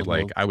 right?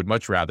 Like Mhm. I would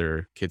much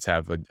rather kids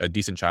have a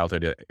decent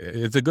childhood.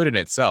 It's a good in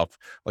itself.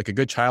 Like a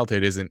good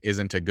childhood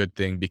isn't a good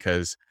thing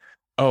because,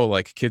 oh,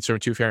 like kids from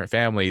two-parent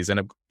families end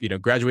up,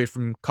 graduate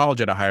from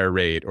college at a higher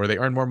rate, or they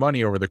earn more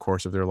money over the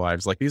course of their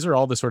lives. Like these are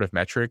all the sort of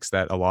metrics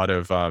that a lot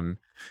of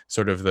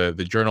sort of the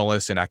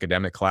journalists and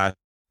academic class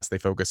they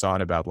focus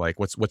on about like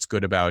what's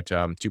good about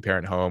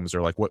two-parent homes,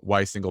 or like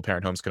why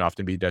single-parent homes can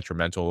often be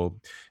detrimental,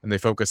 and they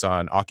focus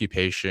on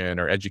occupation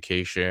or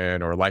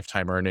education or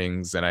lifetime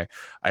earnings. And I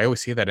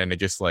always see that, and it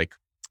just like,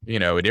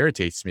 it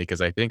irritates me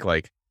because I think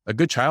like a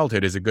good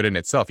childhood is a good in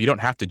itself. You don't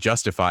have to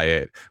justify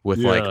it with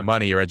like Yeah.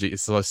 money or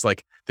so it's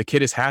like the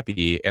kid is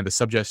happy, and the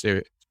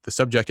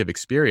subjective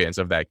experience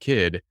of that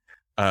kid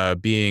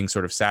being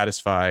sort of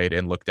satisfied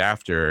and looked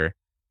after,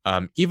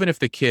 even if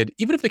the kid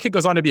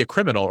goes on to be a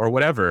criminal or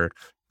whatever,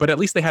 but at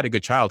least they had a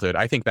good childhood.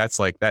 I think that's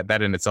like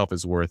that in itself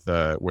is worth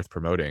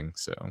promoting.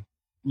 So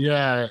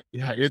Yeah,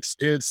 yeah,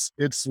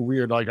 it's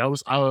weird. Like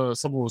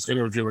someone was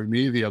interviewing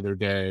me the other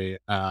day,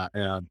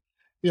 and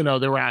they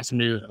were asking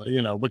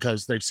me,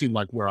 because they've seen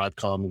like where I've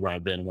come, where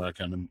I've been, where I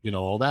come, and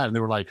all that, and they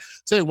were like,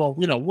 say, well,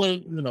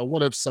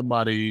 what if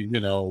somebody,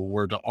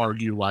 were to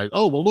argue like,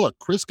 oh, well, look,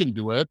 Chris can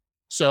do it,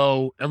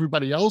 so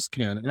everybody else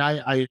can, and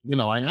I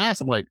asked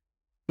them like,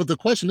 but the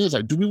question is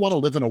like, do we want to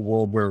live in a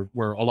world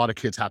where a lot of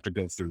kids have to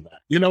go through that?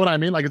 You know what I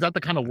mean? Like, is that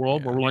the kind of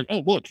world where yeah, we're like,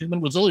 oh, look,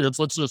 human resilience,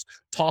 let's just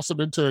toss them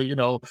into,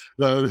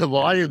 the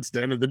lion's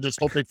den and then just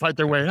hope they fight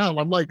their way out.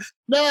 I'm like,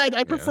 no, I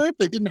yeah, prefer if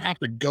they didn't have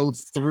to go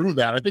through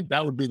that. I think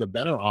that would be the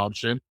better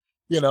option,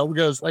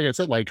 because like I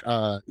said, like,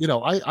 I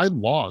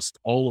lost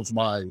all of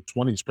my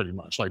 20s pretty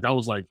much. Like that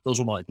was like, those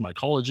were my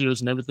college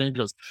years and everything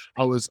because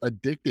I was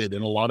addicted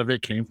and a lot of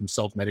it came from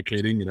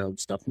self-medicating,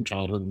 stuff from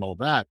childhood and all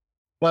that.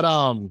 But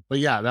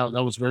yeah, that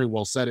was very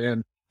well said.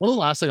 And one of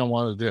the last thing I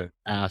wanted to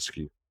ask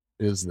you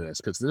is this,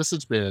 because this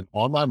has been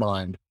on my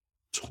mind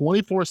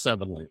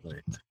 24/7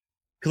 lately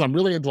because I'm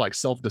really into like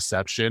self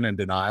deception and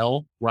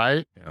denial,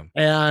 right? yeah.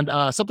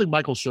 And something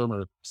Michael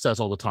Shermer says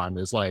all the time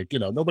is like,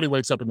 nobody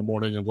wakes up in the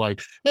morning and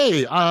like,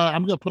 hey,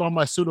 I'm going to put on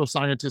my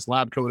pseudoscientist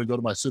lab coat and go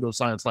to my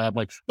pseudoscience lab.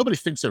 Like, nobody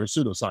thinks they're a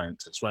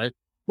pseudoscientist, right?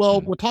 Well,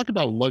 Mhm. we're talking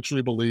about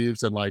luxury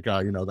beliefs and like,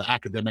 the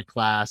academic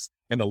class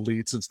and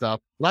elites and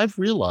stuff. What I've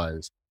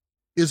realized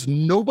is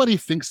nobody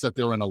thinks that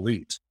they're an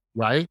elite,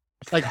 right?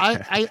 Like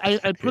Yeah.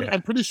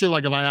 I'm pretty sure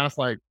like if I asked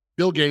like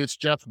Bill Gates,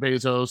 Jeff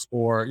Bezos,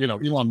 or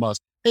Elon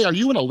Musk, hey, are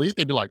you an elite?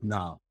 They'd be like,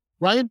 no,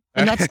 right?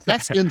 And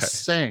that's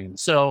insane.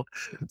 So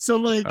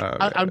like Oh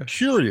I'm yeah.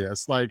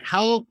 curious, like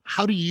how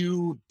do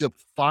you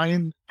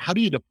define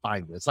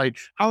this? Like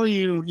how are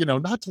you,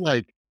 not to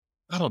like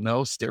I don't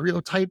know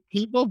stereotype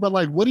people, but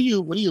like what are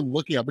you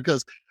looking at?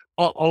 Because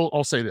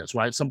I'll say this,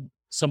 right?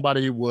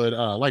 Somebody would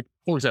like,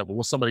 for example,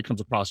 when somebody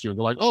comes across you and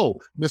they're like, oh,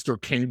 Mr.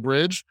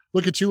 Cambridge,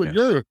 look at you and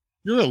Yeah.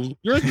 you're in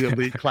the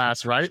elite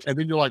class, right? And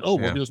then you're like, oh,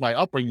 well, Yeah. here's my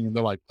upbringing. And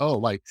they're like, oh,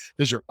 like,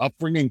 does your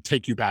upbringing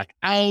take you back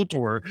out?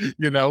 Or,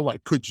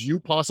 like, could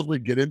you possibly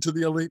get into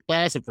the elite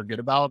class and forget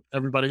about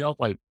everybody else?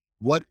 Like,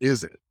 what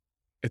is it?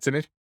 It's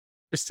an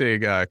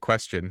interesting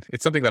question.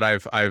 It's something that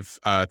I've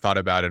thought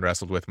about and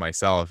wrestled with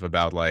myself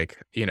about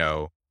like,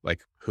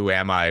 like who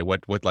am I?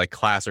 What like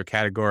class or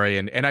category?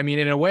 And I mean,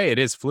 in a way, it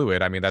is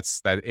fluid. I mean,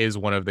 that is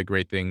one of the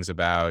great things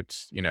about,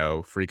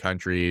 free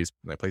countries,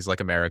 like places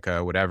like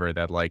America, whatever,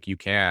 that like you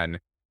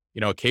can,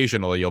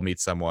 occasionally you'll meet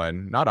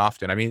someone, not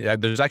often. I mean,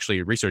 there's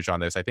actually research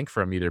on this, I think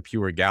from either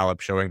Pew or Gallup,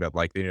 showing that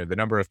like, the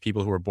number of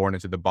people who are born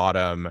into the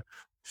bottom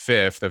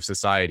fifth of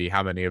society,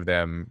 how many of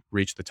them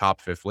reach the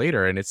top fifth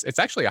later? And it's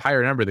actually a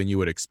higher number than you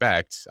would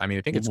expect. I mean,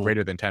 I think it's Mhm.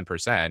 greater than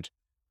 10%.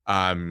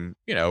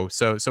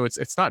 So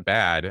it's not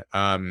bad.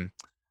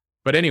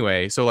 But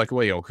anyway, so like,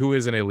 well, who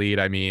is an elite?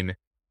 I mean,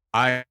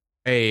 I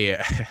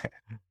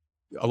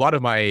a lot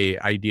of my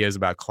ideas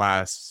about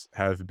class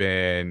have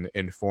been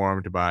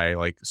informed by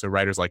like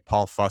writers like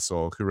Paul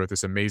Fussell, who wrote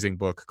this amazing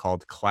book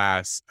called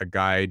Class: A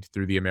Guide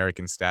Through the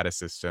American Status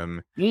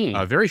System.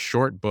 Mm. A very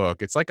short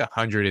book. It's like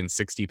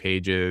 160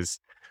 pages.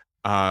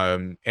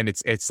 And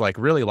it's like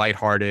really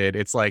lighthearted.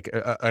 It's like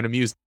an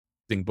amusing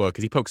book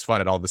because he pokes fun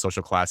at all the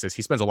social classes.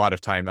 He spends a lot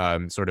of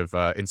time sort of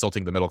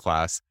insulting the middle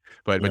class,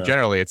 but Yeah.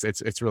 generally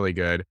it's really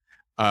good.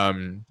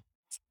 Um,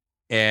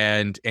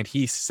 and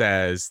he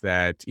says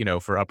that, you know,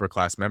 for upper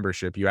class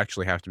membership, you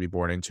actually have to be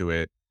born into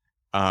it.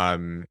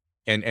 Um,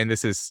 and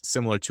this is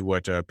similar to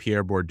what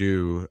Pierre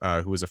Bourdieu,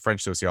 who was a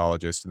French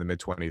sociologist in the mid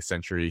 20th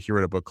century, he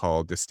wrote a book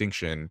called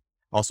Distinction,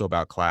 also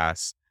about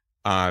class.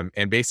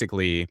 And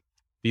basically,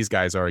 these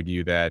guys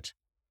argue that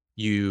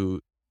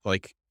you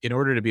like in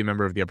order to be a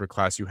member of the upper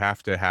class, you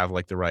have to have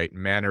like the right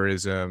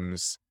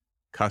mannerisms,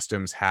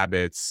 customs,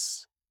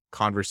 habits,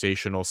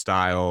 conversational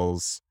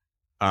styles,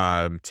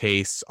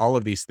 tastes. All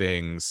of these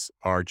things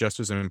are just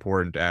as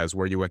important as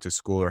where you went to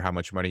school or how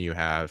much money you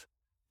have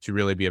to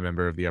really be a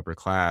member of the upper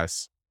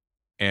class.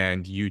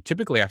 And you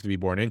typically have to be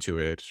born into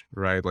it,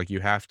 right? Like you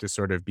have to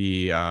sort of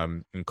be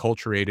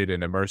enculturated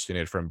and immersed in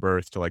it from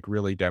birth to like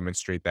really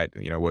demonstrate that,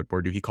 you know, what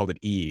Bourdieu, he called it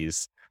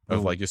ease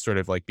of Mm, like just sort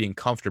of like being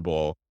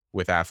comfortable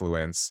with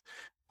affluence.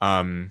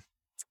 Um,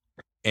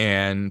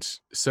 and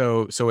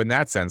so in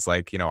that sense,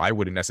 like, you know, I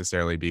wouldn't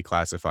necessarily be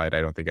classified,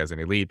 I don't think, as an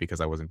elite because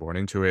I wasn't born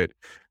into it.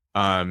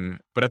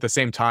 But at the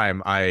same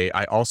time, I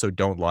also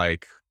don't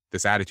like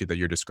this attitude that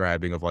you're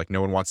describing of like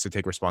no one wants to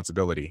take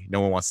responsibility.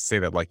 No one wants to say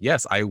that like,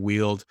 yes, I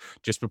wield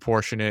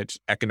disproportionate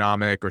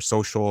economic or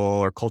social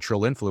or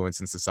cultural influence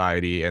in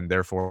society, and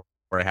therefore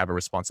I have a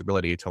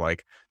responsibility to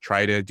like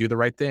try to do the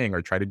right thing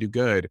or try to do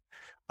good.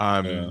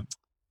 yeah. Um,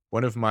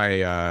 one of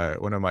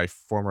my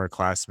former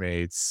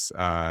classmates,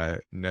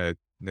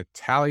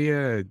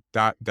 Natalia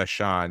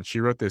Dashan, she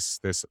wrote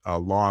this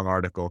long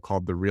article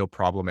called "The Real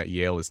Problem at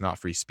Yale is Not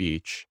Free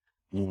Speech."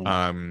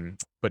 Mhm.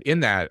 But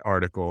in that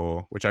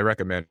article, which I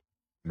recommend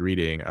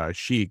reading,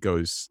 she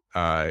goes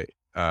uh,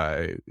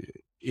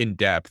 in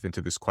depth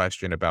into this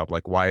question about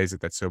like why is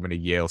it that so many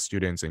Yale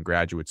students and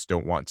graduates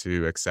don't want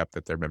to accept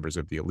that they're members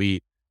of the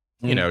elite.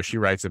 You Mm, know, she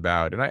writes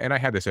about, and I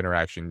had this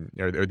interaction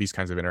or these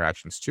kinds of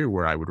interactions too,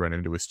 where I would run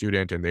into a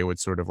student and they would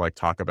sort of like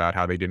talk about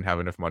how they didn't have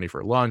enough money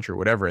for lunch or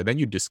whatever. And then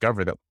you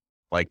discover that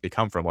like they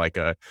come from like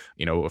a,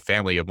 you know, a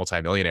family of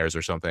multimillionaires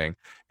or something.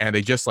 And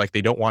they just like,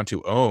 they don't want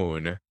to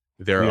own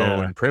their yeah.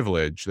 own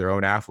privilege, their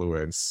own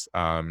affluence.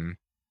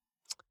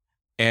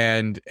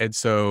 And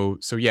so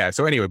yeah.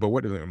 So anyway, but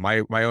what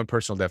my own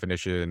personal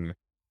definition,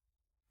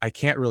 I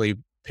can't really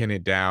pin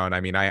it down.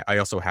 I mean, I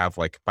also have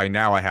like by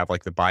now I have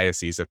like the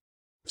biases of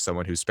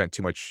someone who's spent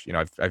too much, you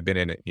know, I've been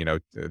in, you know,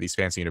 these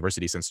fancy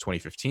universities since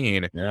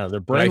 2015. Yeah, they're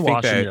But I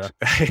think brainwashing that you.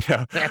 you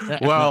know,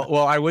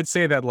 well, I would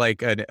say that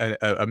like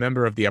a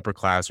member of the upper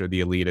class or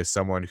the elite is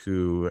someone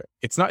who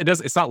it's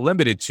not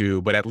limited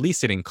to, but at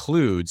least it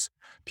includes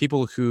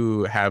people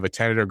who have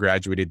attended or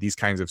graduated these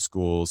kinds of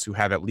schools, who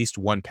have at least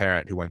one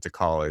parent who went to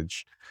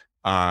college.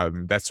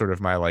 That's sort of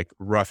my like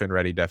rough and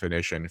ready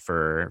definition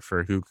for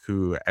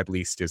who at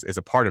least is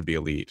a part of the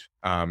elite.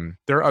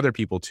 There are other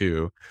people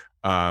too,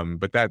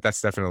 but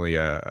that's definitely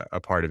a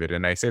part of it.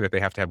 And I say that they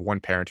have to have one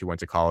parent who went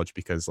to college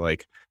because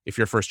like if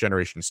you're a first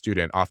generation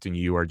student, often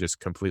you are just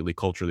completely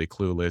culturally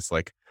clueless.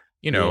 Like,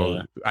 you know,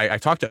 Yeah. I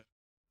talked to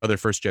other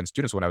first gen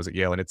students when I was at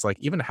Yale, and it's like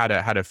even how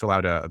to fill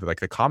out a like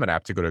the Common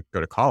App to go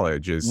to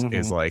college is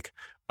Mhm. like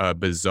a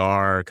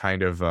bizarre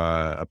kind of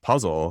a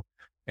puzzle.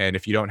 And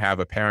if you don't have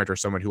a parent or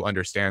someone who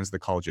understands the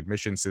college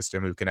admission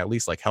system, who can at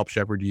least like help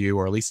shepherd you,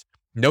 or at least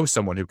know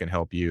someone who can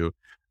help you,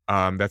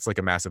 that's like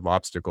a massive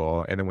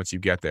obstacle. And then once you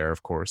get there,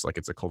 of course, like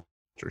it's a culture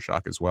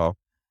shock as well.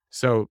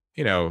 So,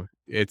 you know,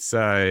 it's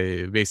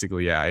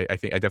basically, yeah, I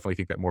think I definitely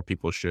think that more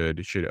people should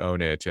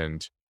own it.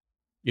 And,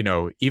 you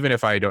know, even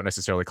if I don't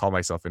necessarily call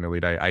myself an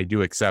elite, I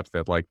do accept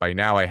that like by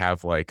now I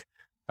have like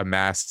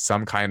amassed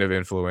some kind of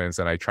influence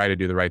and I try to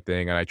do the right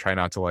thing and I try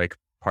not to like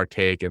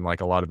partake in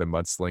like a lot of the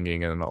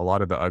mudslinging and a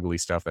lot of the ugly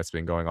stuff that's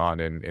been going on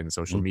in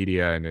social Mm.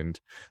 media and in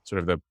sort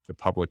of the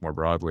public more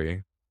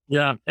broadly.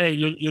 Yeah. Hey,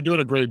 you're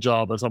doing a great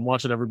job as I'm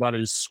watching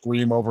everybody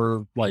scream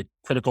over like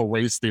critical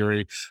race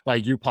theory.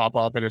 Like you pop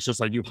up and it's just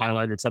like you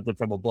highlighted something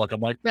from a book. I'm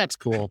like, that's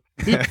cool.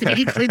 He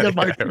cleaned up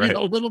my Yeah, feed right.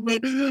 a little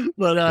bit,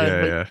 but uh, Yeah,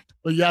 but yeah.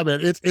 but yeah, man,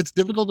 it's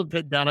difficult to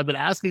pin down. I've been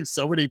asking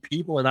so many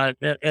people, and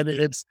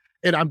it's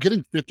and I'm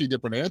getting 50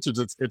 different answers.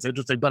 It's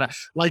interesting, but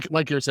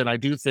like you're saying, I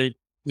do think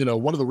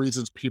one of the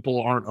reasons people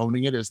aren't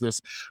owning it is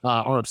this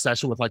our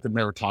obsession with like the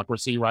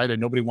meritocracy, right? And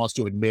nobody wants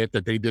to admit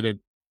that they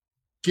didn't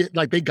get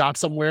like they got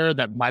somewhere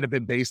that might have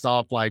been based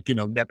off like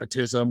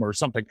nepotism or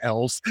something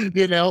else.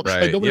 Like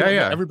Right. nobody Yeah, want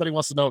yeah. everybody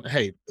wants to know,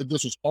 hey,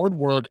 this was hard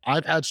work,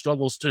 I've had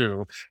struggles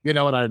too. You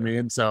know what I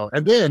mean? So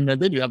and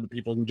then you have the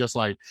people who just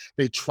like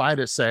they try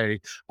to say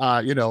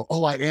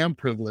oh, I am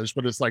privileged,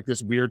 but it's like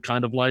this weird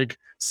kind of like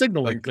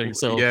Like, signaling thing.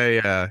 So yeah,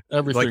 yeah.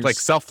 Like everything's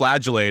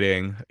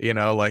self-flagellating, you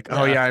know, like,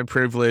 "Oh, yeah. yeah, I'm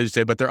privileged,"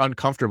 but they're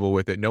uncomfortable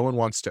with it. No one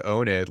wants to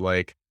own it.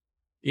 Like,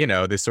 you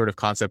know, this sort of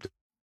concept of,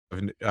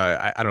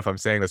 I don't know if I'm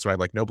saying this right,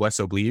 like noblesse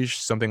oblige,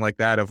 something like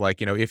that of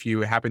like, you know, if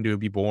you happen to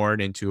be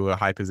born into a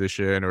high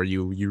position or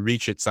you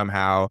reach it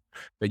somehow,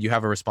 that you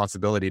have a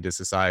responsibility to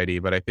society.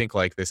 But I think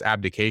like this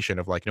abdication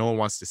of like, no one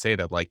wants to say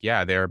that like,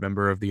 yeah, they're a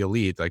member of the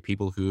elite, like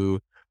people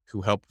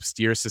who help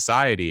steer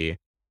society,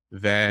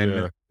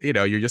 then,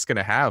 Yeah. you're just going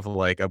to have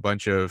like a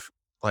bunch of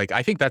like,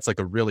 I think that's like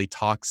a really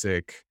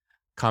toxic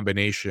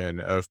combination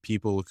of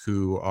people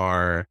who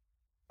are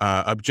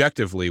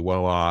objectively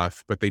well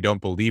off, but they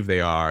don't believe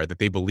they are, that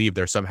they believe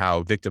they're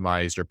somehow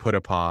victimized or put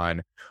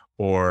upon,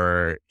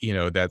 or,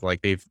 that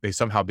like they've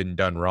somehow been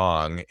done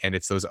wrong. And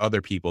it's those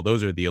other people,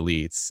 those are the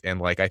elites. And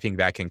like, I think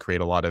that can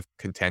create a lot of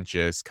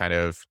contentious kind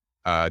of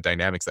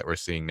dynamics that we're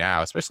seeing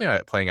now, especially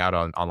playing out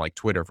on like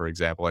Twitter, for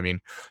example. I mean,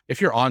 if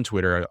you're on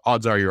Twitter,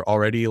 odds are you're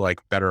already like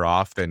better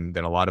off than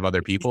a lot of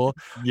other people.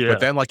 But Yeah.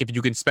 then, like, if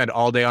you can spend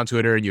all day on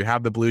Twitter and you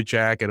have the blue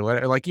check and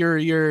whatever, like,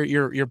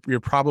 you're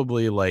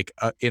probably like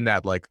in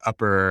that like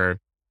upper,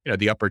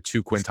 the upper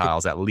two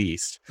quintiles at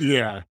least.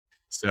 Yeah.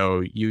 So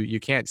you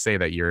can't say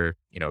that you're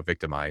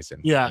victimized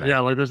Yeah, in that. yeah,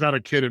 like, there's not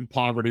a kid in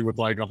poverty with,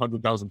 like,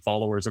 100,000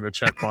 followers and a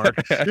check mark,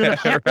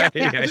 Right?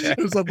 Yeah, yeah,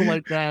 or something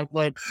like that,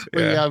 but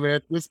yeah. yeah,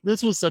 man,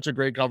 this was such a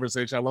great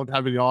conversation. I loved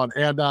having you on,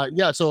 and,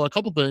 yeah, so a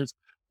couple things.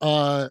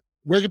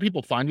 Where can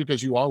people find you?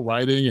 Because you are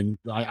writing, and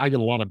I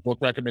get a lot of book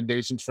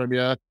recommendations from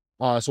you.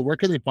 So where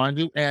can they find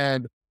you?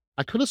 And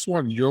I could have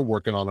sworn you're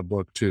working on a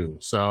book too,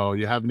 so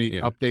you have any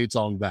Yeah. updates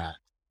on that?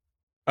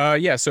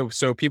 Yeah,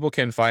 so people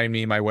can find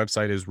me. My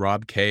website is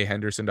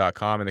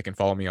robkhenderson.com, and they can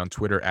follow me on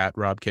Twitter at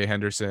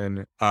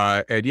robkhenderson.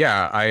 And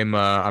yeah, I'm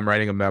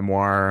writing a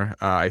memoir.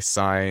 I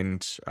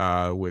signed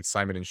with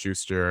Simon and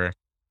Schuster.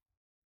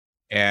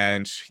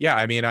 And yeah,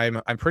 I mean,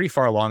 I'm pretty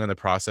far along in the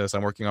process.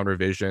 I'm working on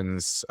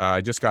revisions. I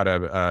just got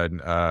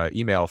an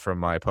email from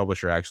my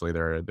publisher. Actually,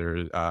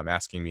 they're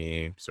asking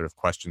me sort of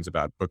questions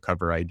about book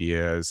cover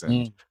ideas,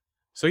 and Mm,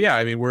 so yeah,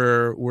 I mean,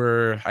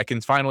 we're I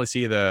can finally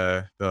see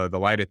the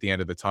light at the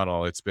end of the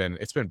tunnel. It's been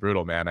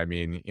brutal, man. I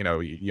mean, you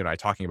and I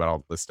talking about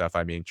all this stuff.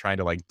 I mean, trying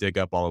to like dig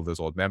up all of those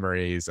old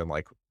memories and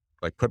like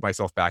put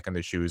myself back in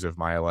the shoes of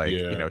my like,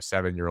 yeah.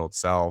 7-year-old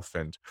self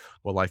and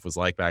what life was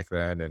like back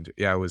then. And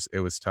yeah, it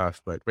was tough.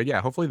 But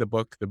yeah, hopefully the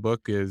book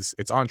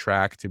it's on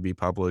track to be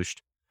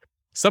published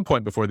some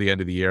point before the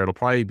end of the year. It'll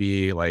probably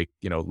be like,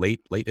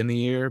 late in the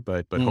year,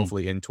 but Mm.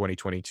 hopefully in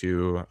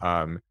 2022.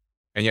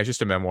 And yeah,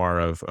 just a memoir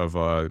of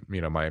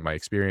my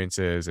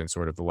experiences and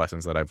sort of the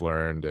lessons that I've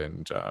learned,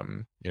 and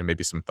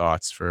maybe some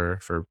thoughts for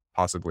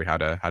possibly how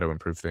to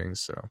improve things.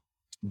 So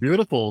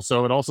Beautiful.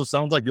 So it also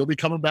sounds like you'll be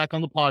coming back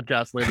on the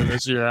podcast later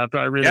this year after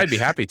I read yeah, I'd be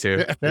happy to.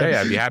 it. Yeah,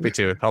 I'd be happy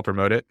to help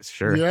promote it.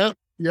 Sure. Yeah,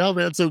 yeah,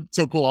 man. So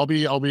cool. I'll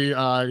be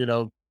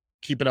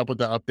keeping up with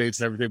the updates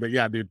and everything. But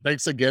yeah, dude,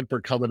 thanks again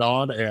for coming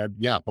on. And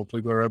yeah,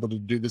 hopefully we're able to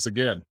do this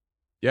again.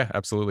 Yeah,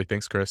 absolutely.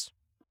 Thanks, Chris.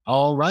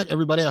 All right,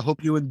 everybody. I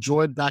hope you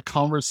enjoyed that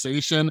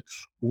conversation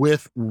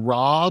with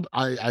Rob.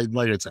 I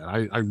like I said,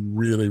 I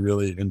really,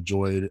 really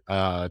enjoyed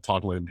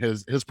talking with him.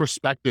 His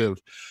perspective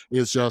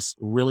is just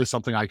really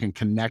something I can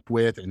connect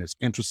with, and it's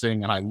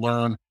interesting, and I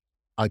learn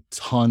a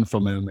ton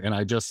from him. And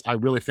I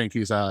really think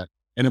he's an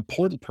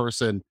important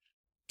person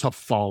to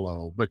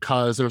follow,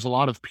 because there's a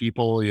lot of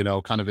people,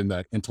 kind of in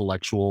the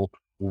intellectual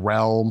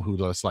realm, who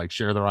just like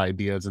share their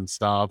ideas and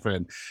stuff.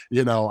 And,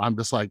 I'm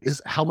just like,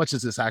 how much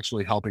is this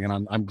actually helping?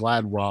 And I'm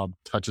glad Rob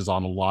touches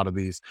on a lot of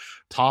these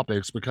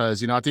topics,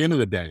 because, at the end of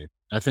the day,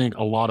 I think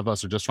a lot of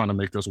us are just trying to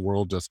make this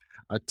world just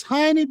a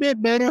tiny bit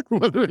better,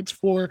 whether it's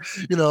for,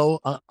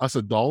 us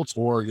adults,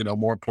 or,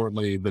 more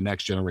importantly, the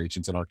next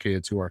generations and our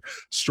kids who are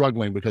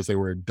struggling because they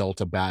were dealt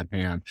a bad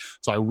hand.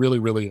 So I really,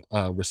 really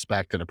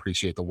respect and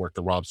appreciate the work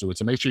that Rob's doing.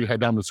 So make sure you head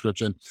down the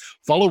description,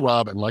 follow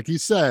Rob. And like he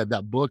said,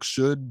 that book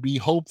should be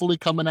hopefully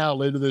coming out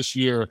later this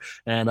year.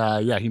 And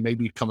yeah, he may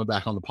be coming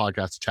back on the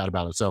podcast to chat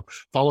about it. So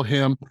follow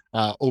him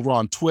over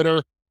on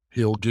Twitter.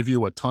 He'll give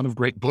you a ton of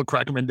great book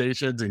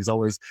recommendations. He's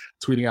always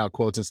tweeting out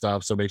quotes and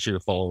stuff. So make sure you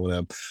follow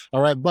him.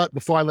 All right. But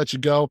before I let you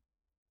go,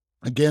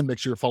 again, make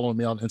sure you're following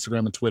me on Instagram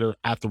and Twitter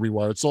at The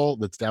Rewired Soul.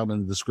 That's down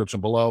in the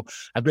description below.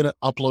 I've been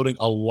uploading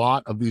a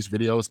lot of these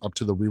videos up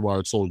to the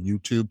Rewired Soul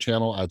YouTube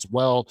channel as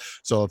well.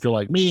 So if you're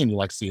like me and you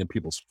like seeing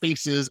people's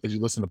faces as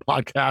you listen to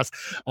podcasts,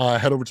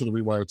 head over to the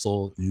Rewired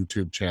Soul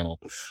YouTube channel.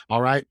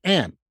 All right.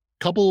 And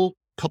couple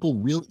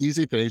real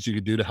easy things you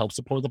can do to help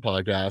support the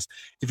podcast.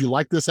 If you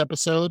like this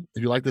episode,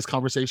 if you like this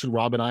conversation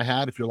Rob and I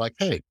had, if you're like,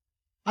 hey,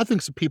 I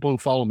think some people who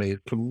follow me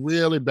can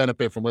really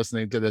benefit from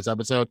listening to this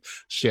episode,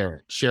 share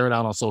it. Share it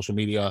out on social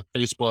media,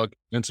 Facebook,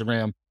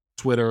 Instagram,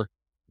 Twitter,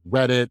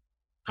 Reddit.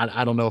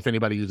 I don't know if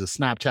anybody uses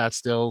Snapchat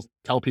still.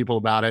 Tell people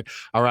about it.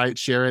 All right,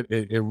 share it.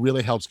 It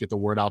really helps get the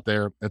word out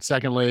there. And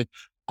secondly,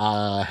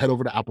 head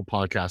over to Apple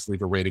Podcasts,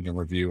 leave a rating and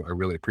review. I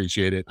really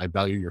appreciate it. I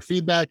value your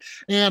feedback,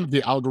 and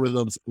the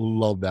algorithms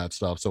love that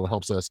stuff. So it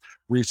helps us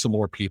reach some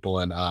more people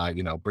and,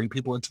 bring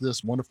people into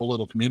this wonderful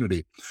little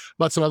community.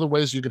 But some other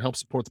ways you can help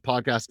support the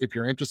podcast if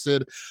you're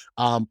interested.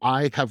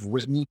 I have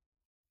written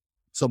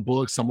some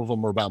books. Some of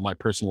them are about my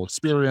personal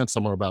experience.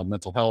 Some are about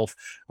mental health,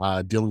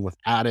 dealing with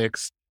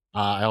addicts,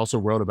 I also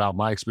wrote about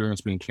my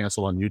experience being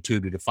canceled on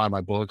YouTube. You can find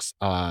my books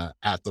at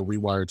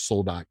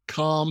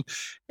therewiredsoul.com.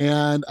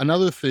 And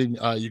another thing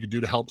you can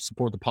do to help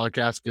support the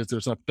podcast is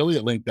there's an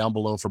affiliate link down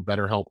below for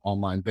BetterHelp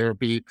Online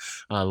Therapy.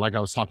 Like I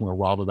was talking with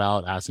Rob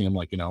about, asking him,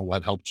 like,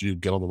 what helped you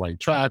get on the right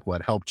track?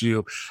 What helped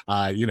you,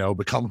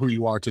 become who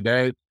you are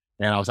today?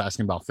 And I was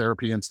asking about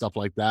therapy and stuff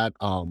like that.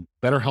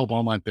 BetterHelp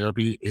Online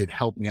Therapy, it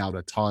helped me out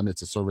a ton.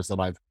 It's a service that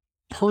I've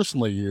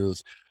personally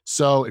used.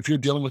 So if you're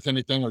dealing with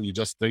anything or you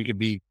just think it'd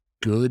be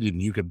good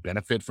and you could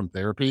benefit from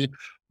therapy,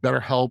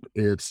 BetterHelp,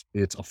 it's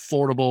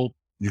affordable.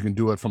 You can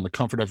do it from the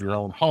comfort of your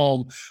own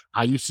home.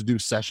 I used to do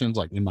sessions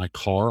like in my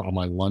car on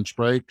my lunch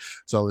break.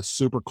 So it's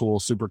super cool,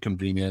 super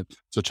convenient.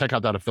 So check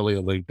out that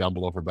affiliate link down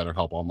below for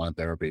BetterHelp Online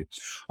Therapy.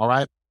 All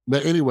right.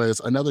 But anyways,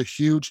 another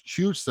huge,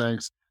 huge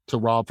thanks to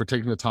Rob for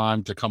taking the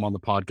time to come on the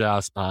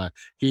podcast.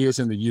 He is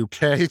in the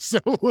UK, so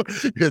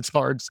it's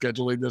hard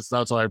scheduling this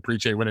stuff. So I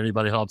appreciate when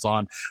anybody hops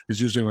on, because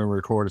usually when we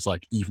record, it's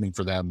like evening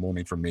for them,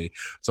 morning for me.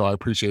 So I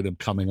appreciate him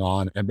coming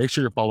on, and make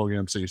sure you're following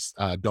him so you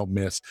don't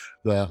miss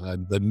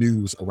the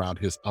news around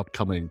his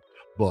upcoming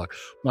book.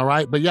 All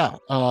right. But yeah,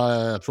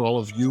 for all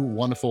of you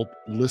wonderful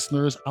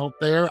listeners out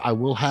there, I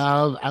will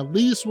have at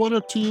least 1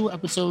 or 2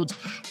 episodes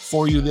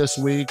for you this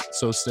week.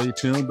 So stay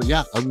tuned. But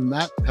yeah, other than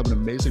that, have an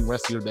amazing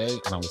rest of your day,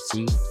 and I will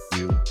see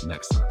you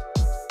next time.